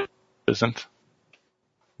and which it isn't.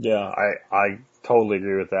 Yeah, I totally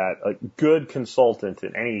agree with that. A good consultant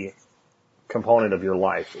in any component of your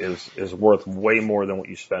life is worth way more than what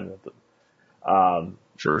you spend with them.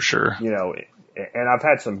 Sure. And I've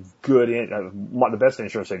had some good, the best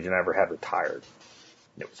insurance agent I ever had retired.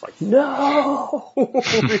 It was like, no,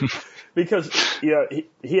 because,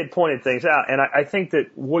 he had pointed things out. And I think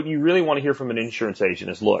that what you really want to hear from an insurance agent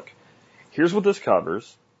is, look, here's what this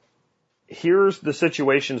covers. Here's the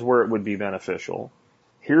situations where it would be beneficial.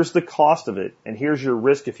 Here's the cost of it. And here's your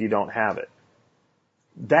risk if you don't have it.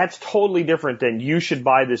 That's totally different than you should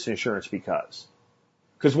buy this insurance because.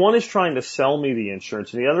 Because one is trying to sell me the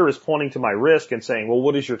insurance and the other is pointing to my risk and saying, well,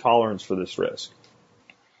 what is your tolerance for this risk?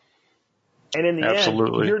 And in the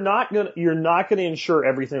Absolutely. end, you're not going to insure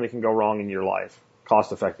everything that can go wrong in your life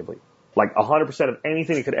cost effectively. Like 100% of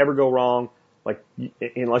anything that could ever go wrong, like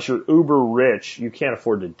unless you're uber rich, you can't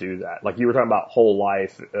afford to do that. Like you were talking about whole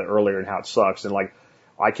life earlier and how it sucks. And like,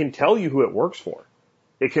 I can tell you who it works for.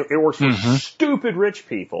 It works for stupid rich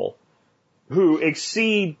people who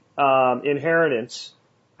exceed inheritance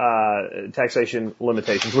taxation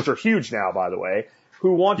limitations, which are huge now, by the way,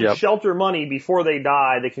 who want to shelter money before they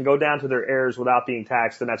die. They can go down to their heirs without being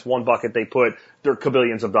taxed, and that's one bucket they put their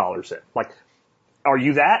kabillions of dollars in. Like, are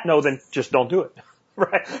you that? No, then just don't do it.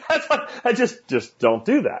 Right? That's what, I just don't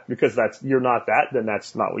do that because you're not that, then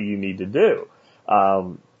that's not what you need to do.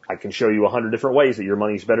 I can show you 100 different ways that your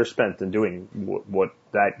money's better spent than doing what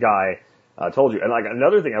that guy told you. And like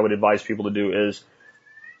another thing I would advise people to do is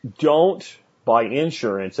don't buy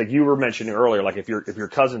insurance. Like you were mentioning earlier, like if your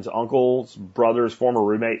cousin's uncle's brother's former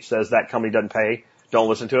roommate says that company doesn't pay, don't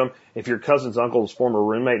listen to him. If your cousin's uncle's former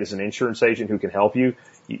roommate is an insurance agent who can help you,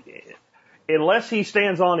 unless he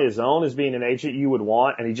stands on his own as being an agent you would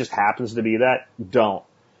want and he just happens to be that, don't.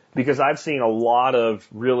 Because I've seen a lot of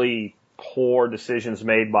really poor decisions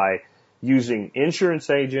made by using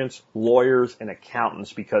insurance agents, lawyers, and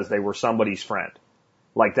accountants because they were somebody's friend.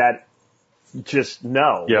 Like that, just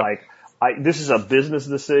no. Yep. Like, this is a business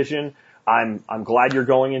decision. I'm glad you're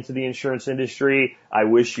going into the insurance industry. I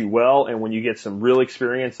wish you well. And when you get some real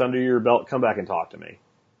experience under your belt, come back and talk to me.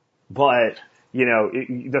 But,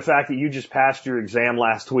 the fact that you just passed your exam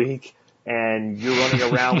last week and you're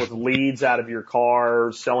running around with leads out of your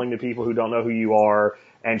car, selling to people who don't know who you are,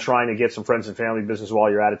 and trying to get some friends and family business while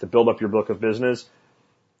you're at it to build up your book of business.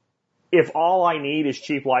 If all I need is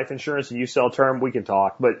cheap life insurance and you sell term, we can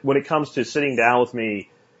talk. But when it comes to sitting down with me,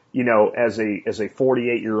 as a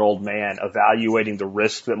 48-year-old man evaluating the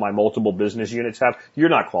risk that my multiple business units have, you're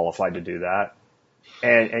not qualified to do that.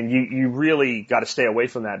 And you really got to stay away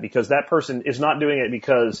from that, because that person is not doing it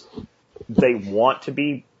because they want to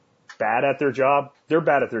be bad at their job. They're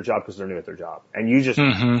bad at their job because they're new at their job. And you just,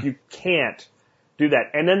 you can't do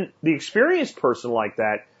that. And then the experienced person like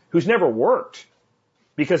that who's never worked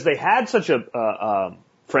because they had such a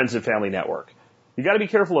friends and family network. You got to be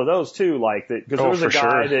careful of those too. Like that, because there was a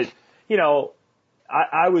guy that,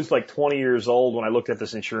 I was like 20 years old when I looked at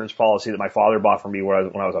this insurance policy that my father bought for me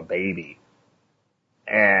when I was a baby.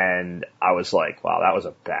 And I was like, wow, that was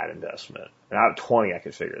a bad investment. And at 20, I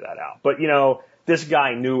could figure that out. But, this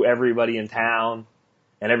guy knew everybody in town,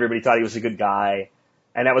 and everybody thought he was a good guy.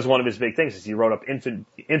 And that was one of his big things, is he wrote up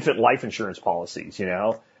infant life insurance policies,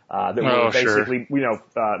 that were basically,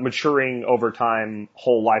 maturing over time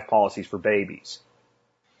whole life policies for babies.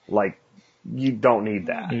 Like, you don't need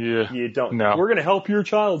that. Yeah. You don't. No. We're going to help your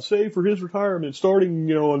child save for his retirement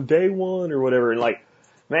starting, on day one or whatever. And like,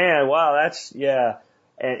 man, wow, that's, yeah.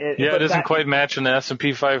 It isn't quite matching the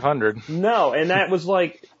S&P 500. No, and that was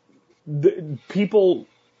like, people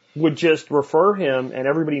would just refer him, and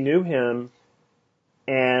everybody knew him.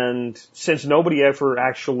 And since nobody ever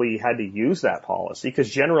actually had to use that policy,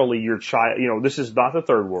 because generally your child, this is not the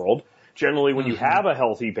third world. Generally, when you have a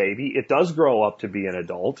healthy baby, it does grow up to be an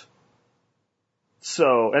adult.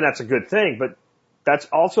 So, and that's a good thing, but that's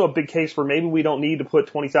also a big case for maybe we don't need to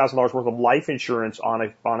put $20,000 worth of life insurance on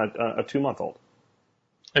a 2-month-old.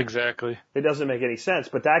 It doesn't make any sense.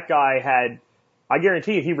 But that guy had, I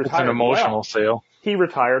guarantee you, he retired well. It's an emotional sale. He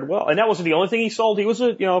retired well. And that wasn't the only thing he sold. He was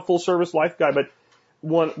a, full service life guy. But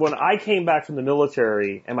when I came back from the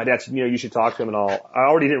military and my dad said, you should talk to him and all, I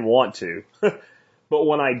already didn't want to. But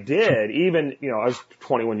when I did, even, I was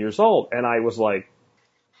 21 years old, and I was like,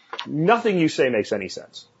 nothing you say makes any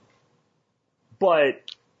sense. But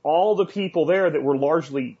all the people there that were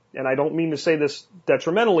largely, and I don't mean to say this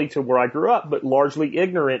detrimentally to where I grew up, but largely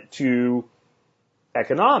ignorant to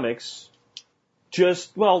economics,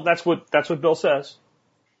 just, well, that's what Bill says.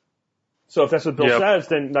 So if that's what Bill says,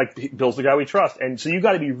 then like Bill's the guy we trust. And so you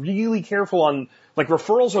got to be really careful on, like,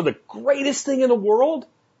 referrals are the greatest thing in the world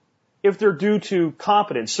if they're due to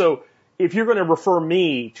competence. So if you're going to refer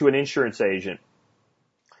me to an insurance agent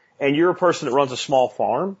and you're a person that runs a small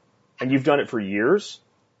farm and you've done it for years,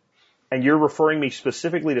 and you're referring me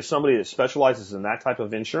specifically to somebody that specializes in that type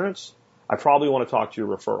of insurance, I probably want to talk to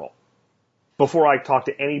your referral. Before I talk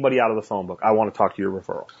to anybody out of the phone book, I want to talk to your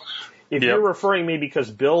referral. If you're referring me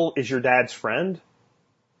because Bill is your dad's friend,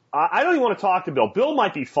 I don't even want to talk to Bill. Bill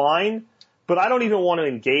might be fine, but I don't even want to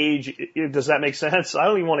engage. Does that make sense? I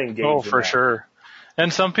don't even want to engage. Oh, for sure.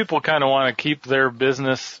 And some people kind of want to keep their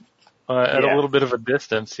business at a little bit of a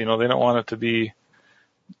distance. They don't want it to be.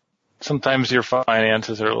 Sometimes your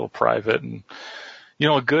finances are a little private, and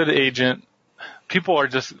a good agent, people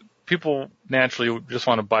naturally just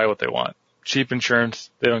want to buy what they want. Cheap insurance,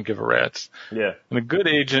 they don't give a rat's. Yeah. And a good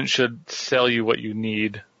agent should sell you what you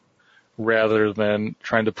need rather than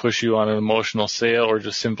trying to push you on an emotional sale or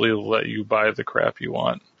just simply let you buy the crap you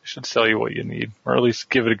want. They should sell you what you need, or at least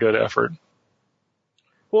give it a good effort.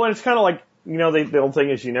 Well, and it's kind of like, the old thing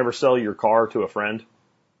is you never sell your car to a friend.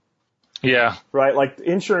 Yeah. Right? Like,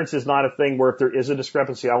 insurance is not a thing where if there is a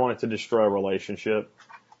discrepancy, I want it to destroy a relationship.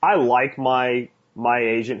 I like my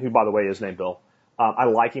agent, who, by the way, is named Bill. I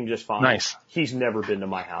like him just fine. Nice. He's never been to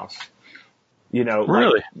my house.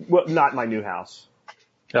 Really? Well, not my new house.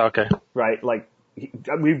 Okay. Right? Like,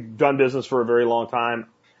 we've done business for a very long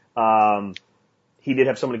time. He did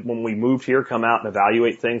have somebody, when we moved here, come out and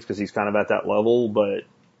evaluate things because he's kind of at that level, but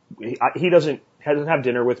he doesn't have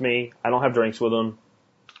dinner with me. I don't have drinks with him.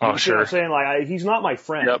 Oh, sure. What I'm saying? Like, he's not my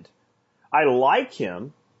friend. Yep. I like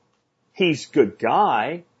him. He's a good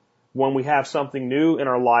guy. When we have something new in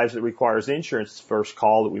our lives that requires insurance, the first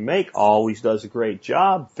call that we make, always does a great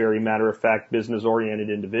job. Very matter-of-fact, business-oriented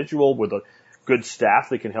individual with a good staff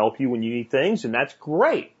that can help you when you need things, and that's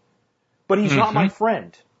great. But he's not my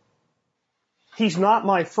friend. He's not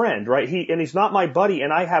my friend, right? He's not my buddy,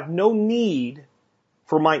 and I have no need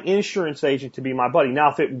for my insurance agent to be my buddy.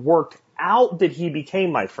 Now, if it worked out that he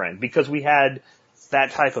became my friend because we had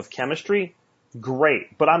that type of chemistry,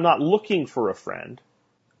 great. But I'm not looking for a friend.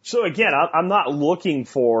 So again, I'm not looking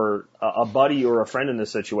for a buddy or a friend in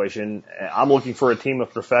this situation. I'm looking for a team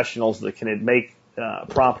of professionals that can make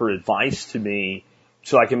proper advice to me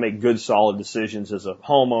so I can make good, solid decisions as a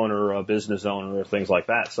homeowner or a business owner or things like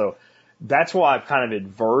that. So that's why I'm kind of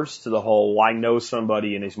adverse to the whole, I know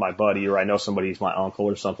somebody and he's my buddy, or I know somebody he's my uncle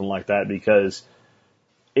or something like that, because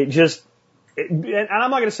and I'm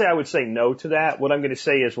not going to say I would say no to that. What I'm going to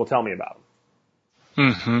say is, well, tell me about him.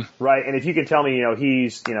 Mm-hmm. Right. And if you can tell me,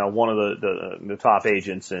 he's, one of the top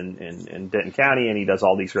agents in Denton County, and he does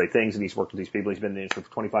all these great things, and he's worked with these people, he's been in the industry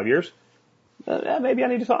for 25 years, maybe I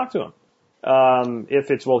need to talk to him. If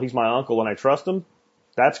it's, well, he's my uncle and I trust him,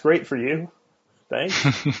 that's great for you. Thanks.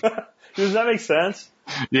 Does that make sense?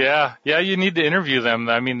 Yeah. Yeah. You need to interview them.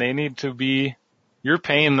 I mean, they need to be, you're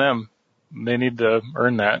paying them. They need to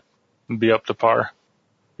earn that and be up to par.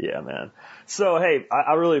 Yeah, man. So, hey,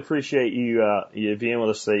 I really appreciate you being with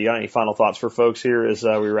us today. You got any final thoughts for folks here as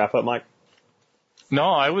we wrap up, Mike? No,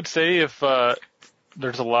 I would say if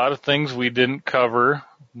there's a lot of things we didn't cover,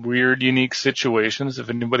 weird, unique situations. If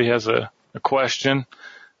anybody has a question,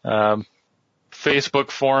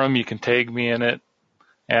 Facebook forum, you can tag me in it,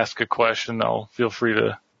 ask a question. I'll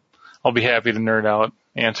be happy to nerd out,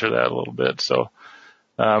 answer that a little bit. So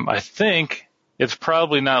I think it's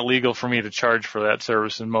probably not legal for me to charge for that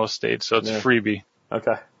service in most states, so it's a freebie.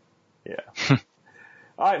 Okay. Yeah.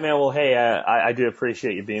 All right, man. Well, hey, I do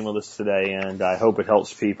appreciate you being with us today, and I hope it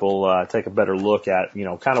helps people take a better look at,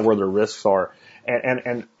 kind of where their risks are.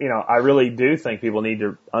 And I really do think people need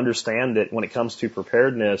to understand that when it comes to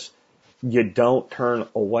preparedness, you don't turn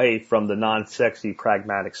away from the non-sexy,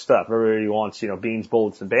 pragmatic stuff. Everybody wants, beans,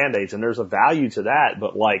 bullets, and Band-Aids, and there's a value to that,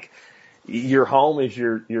 but your home is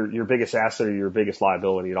your biggest asset or your biggest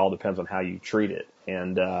liability. It all depends on how you treat it.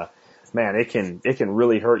 And, man, it can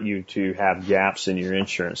really hurt you to have gaps in your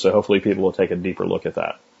insurance. So hopefully people will take a deeper look at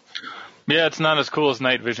that. Yeah, it's not as cool as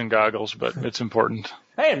night vision goggles, but it's important.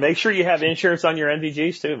 Hey, and make sure you have insurance on your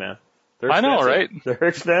NVGs too, man. I know, right? They're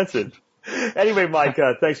expensive. Anyway, Mike,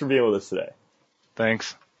 thanks for being with us today.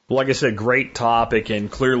 Thanks. Well, like I said, great topic,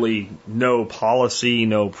 and clearly no policy,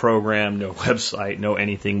 no program, no website, no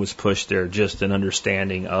anything was pushed there, just an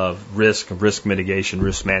understanding of risk mitigation,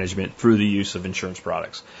 risk management through the use of insurance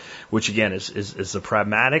products, which again is a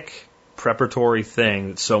pragmatic, preparatory thing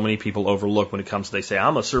that so many people overlook when it comes to, they say,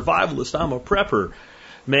 I'm a survivalist, I'm a prepper.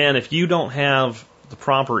 Man, if you don't have the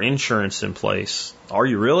proper insurance in place, are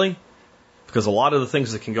you really? Because a lot of the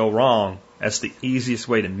things that can go wrong, that's the easiest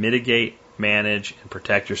way to mitigate, manage, and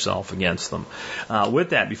protect yourself against them. With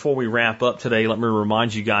that, before we wrap up today, let me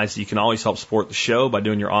remind you guys that you can always help support the show by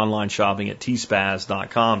doing your online shopping at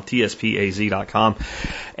tspaz.com, tspaz.com.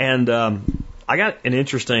 And I got an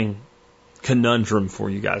interesting conundrum for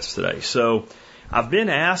you guys today. So I've been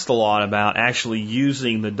asked a lot about actually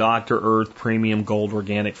using the Dr. Earth Premium Gold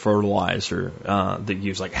Organic Fertilizer that you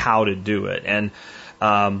use, like how to do it. And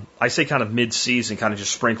I say kind of mid-season, kind of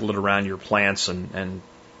just sprinkle it around your plants, and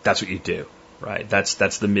that's what you do, right?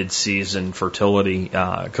 That's the mid-season fertility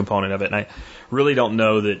component of it. And I really don't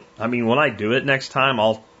know that. I mean, when I do it next time,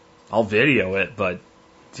 I'll video it, but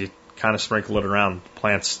you kind of sprinkle it around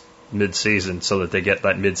plants mid-season so that they get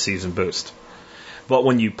that mid-season boost. But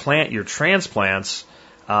when you plant your transplants,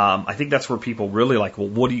 I think that's where people really like, well,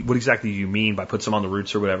 what exactly do you mean by put some on the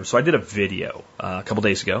roots or whatever? So I did a video a couple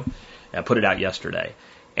days ago. I put it out yesterday.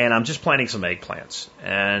 And I'm just planting some eggplants.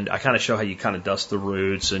 And I kind of show how you kind of dust the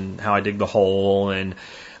roots and how I dig the hole and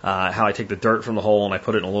how I take the dirt from the hole and I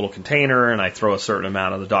put it in a little container and I throw a certain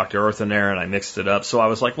amount of the Dr. Earth in there and I mixed it up. So I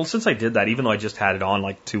was like, well, since I did that, even though I just had it on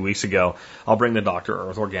like 2 weeks ago, I'll bring the Dr.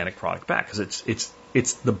 Earth organic product back because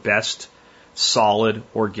it's the best solid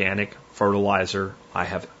organic fertilizer I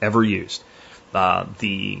have ever used.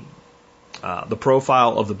 The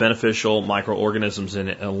profile of the beneficial microorganisms in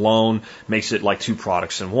it alone makes it like two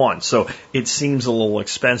products in one. So it seems a little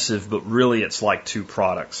expensive, but really it's like two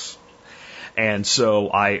products. And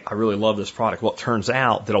so I really love this product. Well, it turns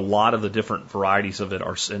out that a lot of the different varieties of it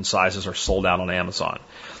and sizes are sold out on Amazon.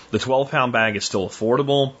 The 12-pound bag is still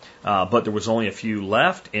affordable, but there was only a few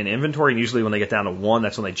left in inventory. And usually when they get down to one,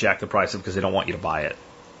 that's when they jack the price up because they don't want you to buy it.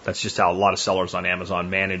 That's just how a lot of sellers on Amazon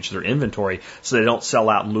manage their inventory so they don't sell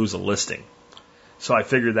out and lose a listing. So I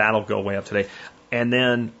figured that'll go way up today. And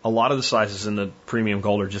then a lot of the sizes in the premium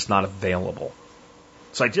gold are just not available.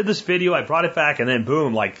 So I did this video, I brought it back, and then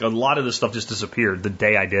boom, like a lot of this stuff just disappeared the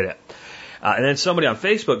day I did it. And then somebody on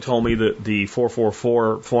Facebook told me that the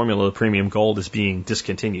 444 formula of premium gold is being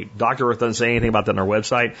discontinued. Dr. Earth doesn't say anything about that on our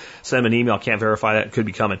website. Send them an email, can't verify that, it could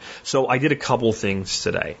be coming. So I did a couple things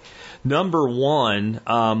today. Number one,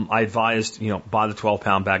 I advised, buy the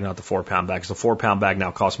 12-pound bag, not the 4-pound bag, because the 4-pound bag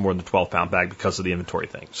now costs more than the 12-pound bag because of the inventory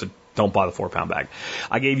thing. So don't buy the 4-pound bag.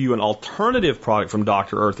 I gave you an alternative product from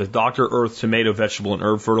Dr. Earth, the Dr. Earth tomato, vegetable, and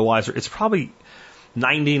herb fertilizer. It's probably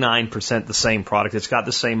 99% the same product. It's got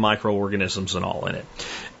the same microorganisms and all in it.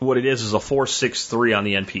 What it is a 4:6:3 on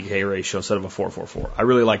the NPK ratio instead of a 4:4:4. I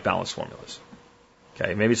really like balanced formulas.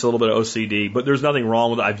 Okay, maybe it's a little bit of OCD, but there's nothing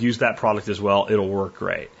wrong with it. I've used that product as well. It'll work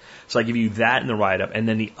great. So I give you that in the write-up. And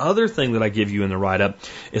then the other thing that I give you in the write-up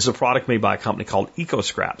is a product made by a company called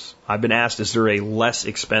EcoScraps. I've been asked, is there a less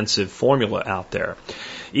expensive formula out there?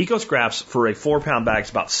 EcoScraps for a 4-pound bag is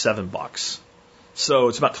about $7. So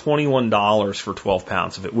it's about $21 for 12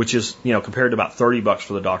 pounds of it, which is, compared to about $30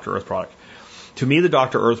 for the Dr. Earth product. To me, the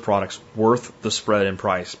Dr. Earth product's worth the spread in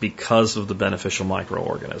price because of the beneficial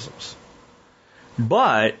microorganisms.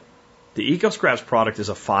 But the EcoScraps product is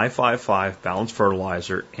a 5-5-5 balanced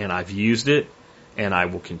fertilizer, and I've used it, and I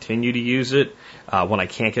will continue to use it when I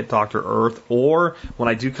can't get Dr. Earth, or when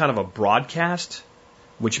I do kind of a broadcast,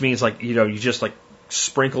 which means you just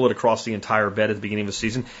sprinkle it across the entire bed at the beginning of the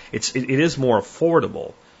season. It is more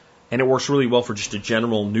affordable, and it works really well for just a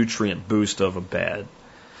general nutrient boost of a bed.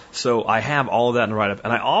 So I have all of that in the write-up.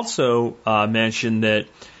 And I also mentioned that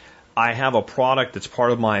I have a product that's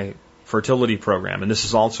part of my fertility program, and this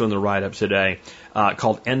is also in the write-up today,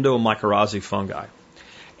 called endomycorrhizae fungi.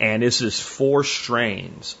 And this is 4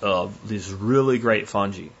 strains of these really great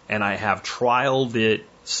fungi. And I have trialed it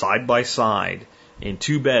side by side in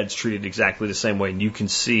 2 beds treated exactly the same way. And you can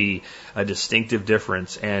see a distinctive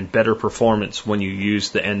difference and better performance when you use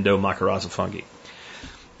the endomycorrhizae fungi.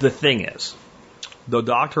 The thing is, the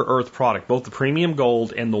Dr. Earth product, both the Premium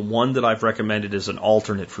Gold and the one that I've recommended as an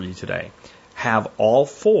alternate for you today, have all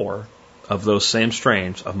 4 of those same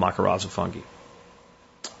strains of mycorrhizae fungi.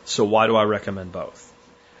 So why do I recommend both?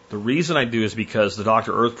 The reason I do is because the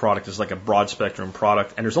Dr. Earth product is like a broad spectrum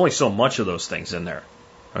product, and there's only so much of those things in there.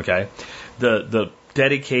 Okay? The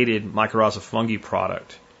dedicated mycorrhizae fungi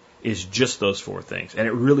product is just those 4 things, and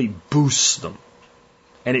it really boosts them.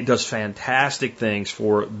 And it does fantastic things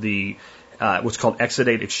for the what's called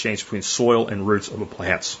exudate exchange between soil and roots of the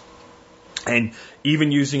plants. And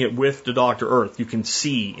even using it with the Dr. Earth, you can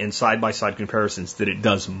see in side-by-side comparisons that it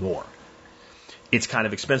does more. It's kind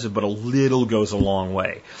of expensive, but a little goes a long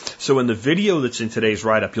way. So in the video that's in today's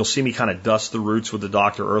write-up, you'll see me kind of dust the roots with the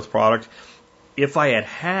Dr. Earth product. If I had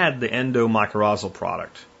had the endomycorrhizae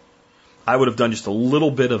product, I would have done just a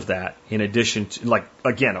little bit of that in addition to,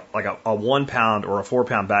 a 1 pound or a 4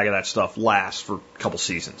 pound bag of that stuff lasts for a couple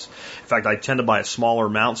seasons. In fact, I tend to buy smaller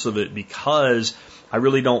amounts of it because I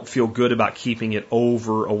really don't feel good about keeping it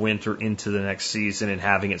over a winter into the next season and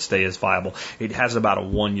having it stay as viable. It has about a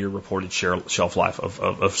 1-year reported shelf life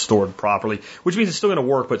of stored properly, which means it's still going to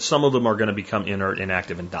work, but some of them are going to become inert,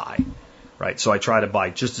 inactive, and die. Right? So I try to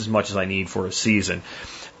buy just as much as I need for a season.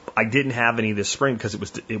 I didn't have any this spring because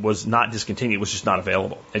it was not discontinued. It was just not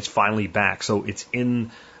available. It's finally back. So it's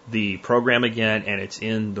in the program again, and it's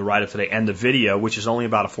in the write-up today. And the video, which is only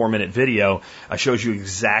about a 4-minute video, shows you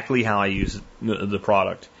exactly how I use the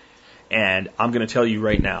product. And I'm going to tell you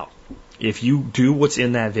right now, if you do what's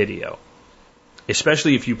in that video,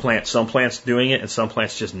 especially if you plant some plants doing it and some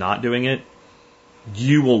plants just not doing it,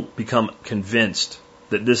 you will become convinced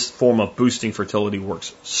that this form of boosting fertility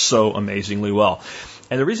works so amazingly well.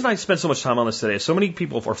 And the reason I spent so much time on this today is so many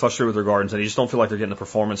people are frustrated with their gardens and they just don't feel like they're getting the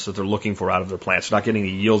performance that they're looking for out of their plants. They're not getting the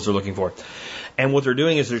yields they're looking for. And what they're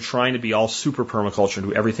doing is they're trying to be all super permaculture and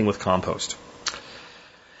do everything with compost.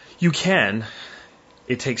 You can.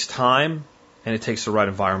 It takes time and it takes the right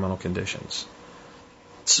environmental conditions.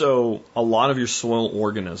 So a lot of your soil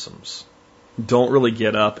organisms don't really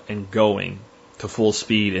get up and going to full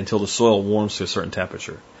speed until the soil warms to a certain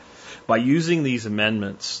temperature. By using these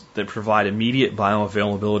amendments that provide immediate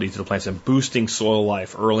bioavailability to the plants and boosting soil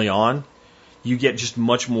life early on, you get just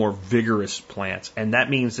much more vigorous plants. And that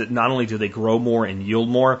means that not only do they grow more and yield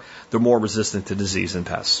more, they're more resistant to disease and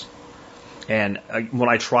pests. And when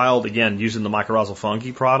I trialed, again, using the mycorrhizal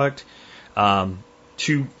fungi product,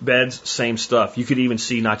 2 beds, same stuff. You could even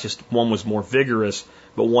see not just one was more vigorous,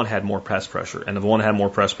 but one had more pest pressure. And the one had more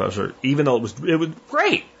pest pressure, even though it was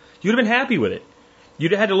great. You'd have been happy with it.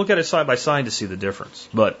 You'd have had to look at it side by side to see the difference.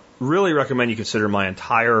 But really recommend you consider my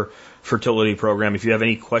entire fertility program. If you have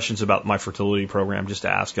any questions about my fertility program, just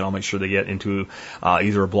ask, and I'll make sure they get into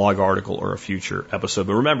either a blog article or a future episode.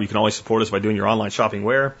 But remember, you can always support us by doing your online shopping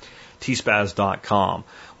where? tspaz.com.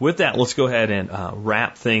 With that, let's go ahead and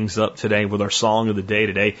wrap things up today with our song of the day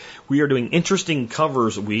today. We are doing Interesting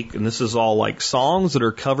Covers Week, and this is all like songs that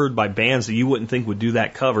are covered by bands that you wouldn't think would do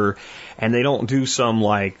that cover, and they don't do some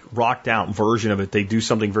like rocked out version of it. They do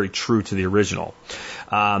something very true to the original.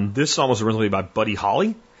 This song was originally by Buddy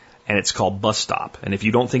Holly, and it's called Bus Stop. And if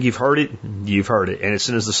you don't think you've heard it, you've heard it. And as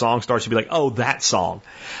soon as the song starts, you'll be like, oh, that song.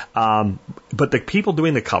 But the people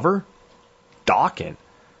doing the cover, Dokken,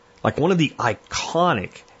 like one of the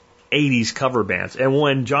iconic 80s cover bands. And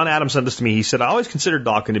when John Adams sent this to me, he said, I always considered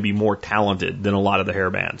Dokken to be more talented than a lot of the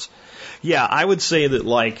hair bands. Yeah, I would say that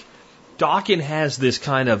like Dokken has this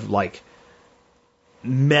kind of like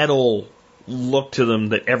metal look to them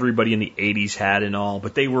that everybody in the 80s had and all,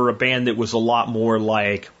 but they were a band that was a lot more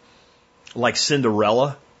like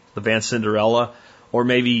Cinderella, the band Cinderella, or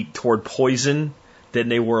maybe toward Poison than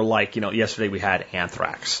they were like, yesterday we had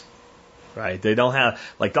Anthrax. Right? They don't have,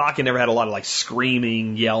 like, Dokken never had a lot of, like,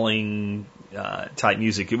 screaming, yelling type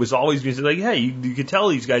music. It was always music like, hey, you could tell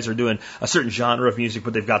these guys are doing a certain genre of music,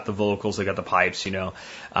 but they've got the vocals, they got the pipes, they got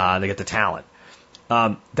the talent.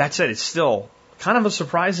 That said, it's still kind of a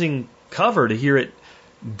surprising cover to hear it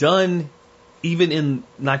done even in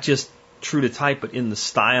not just true to type, but in the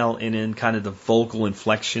style and in kind of the vocal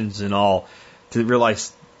inflections and all, to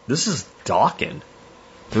realize this is Dokken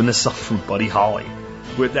doing this song from Buddy Holly.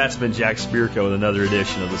 With that's been Jack Spirko with another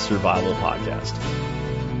edition of the Survival Podcast.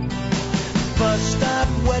 Bus stop,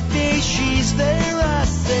 wet day, she's there, I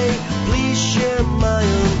say, please share my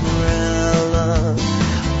umbrella.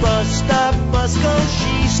 Bus stop, bus goes,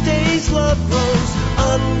 she stays, love grows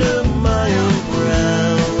under my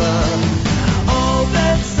umbrella. All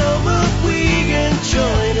that summer we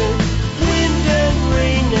enjoyed it, wind and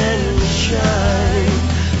rain and shine.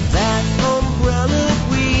 That umbrella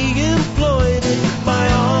we employed it, by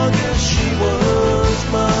August she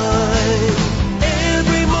was mine.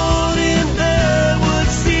 Every morning I would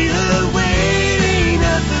see her waiting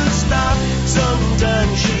at the stop.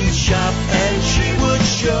 Sometimes she'd shop and she would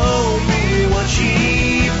show me what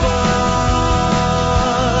she bought.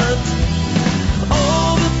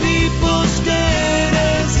 All the people stared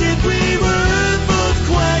as if we were both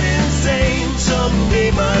quite insane.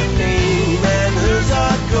 Someday my name and hers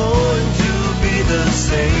are going to be the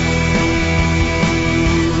same.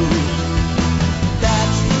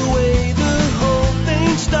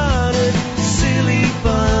 Started silly,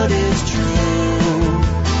 but it's true.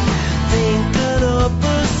 Thinking of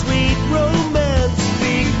a sweet romance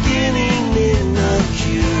beginning in a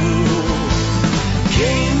queue.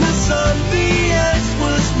 Came the sun, the ice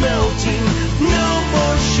was melting, no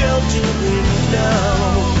more sheltering now.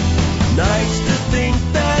 Nice to think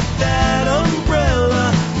that that umbrella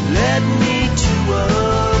led me to a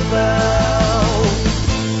vow.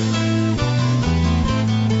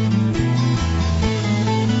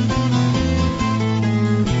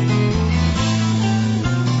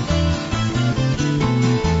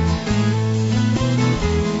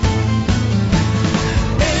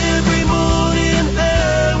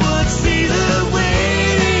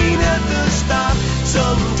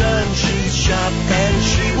 And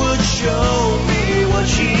she would show me what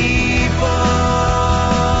she bought.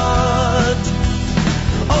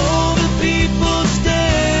 All the people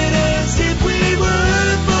stared as if we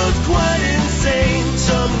were both quite insane.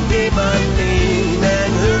 Someday my name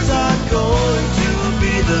and hers are going to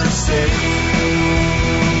be the same.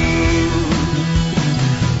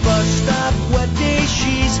 Bus stop, wet day,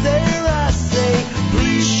 she's there, I say,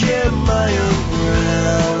 please share my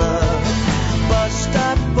umbrella. Bus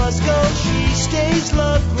stop, bus goes, she stays,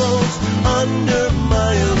 love grows under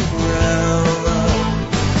my umbrella.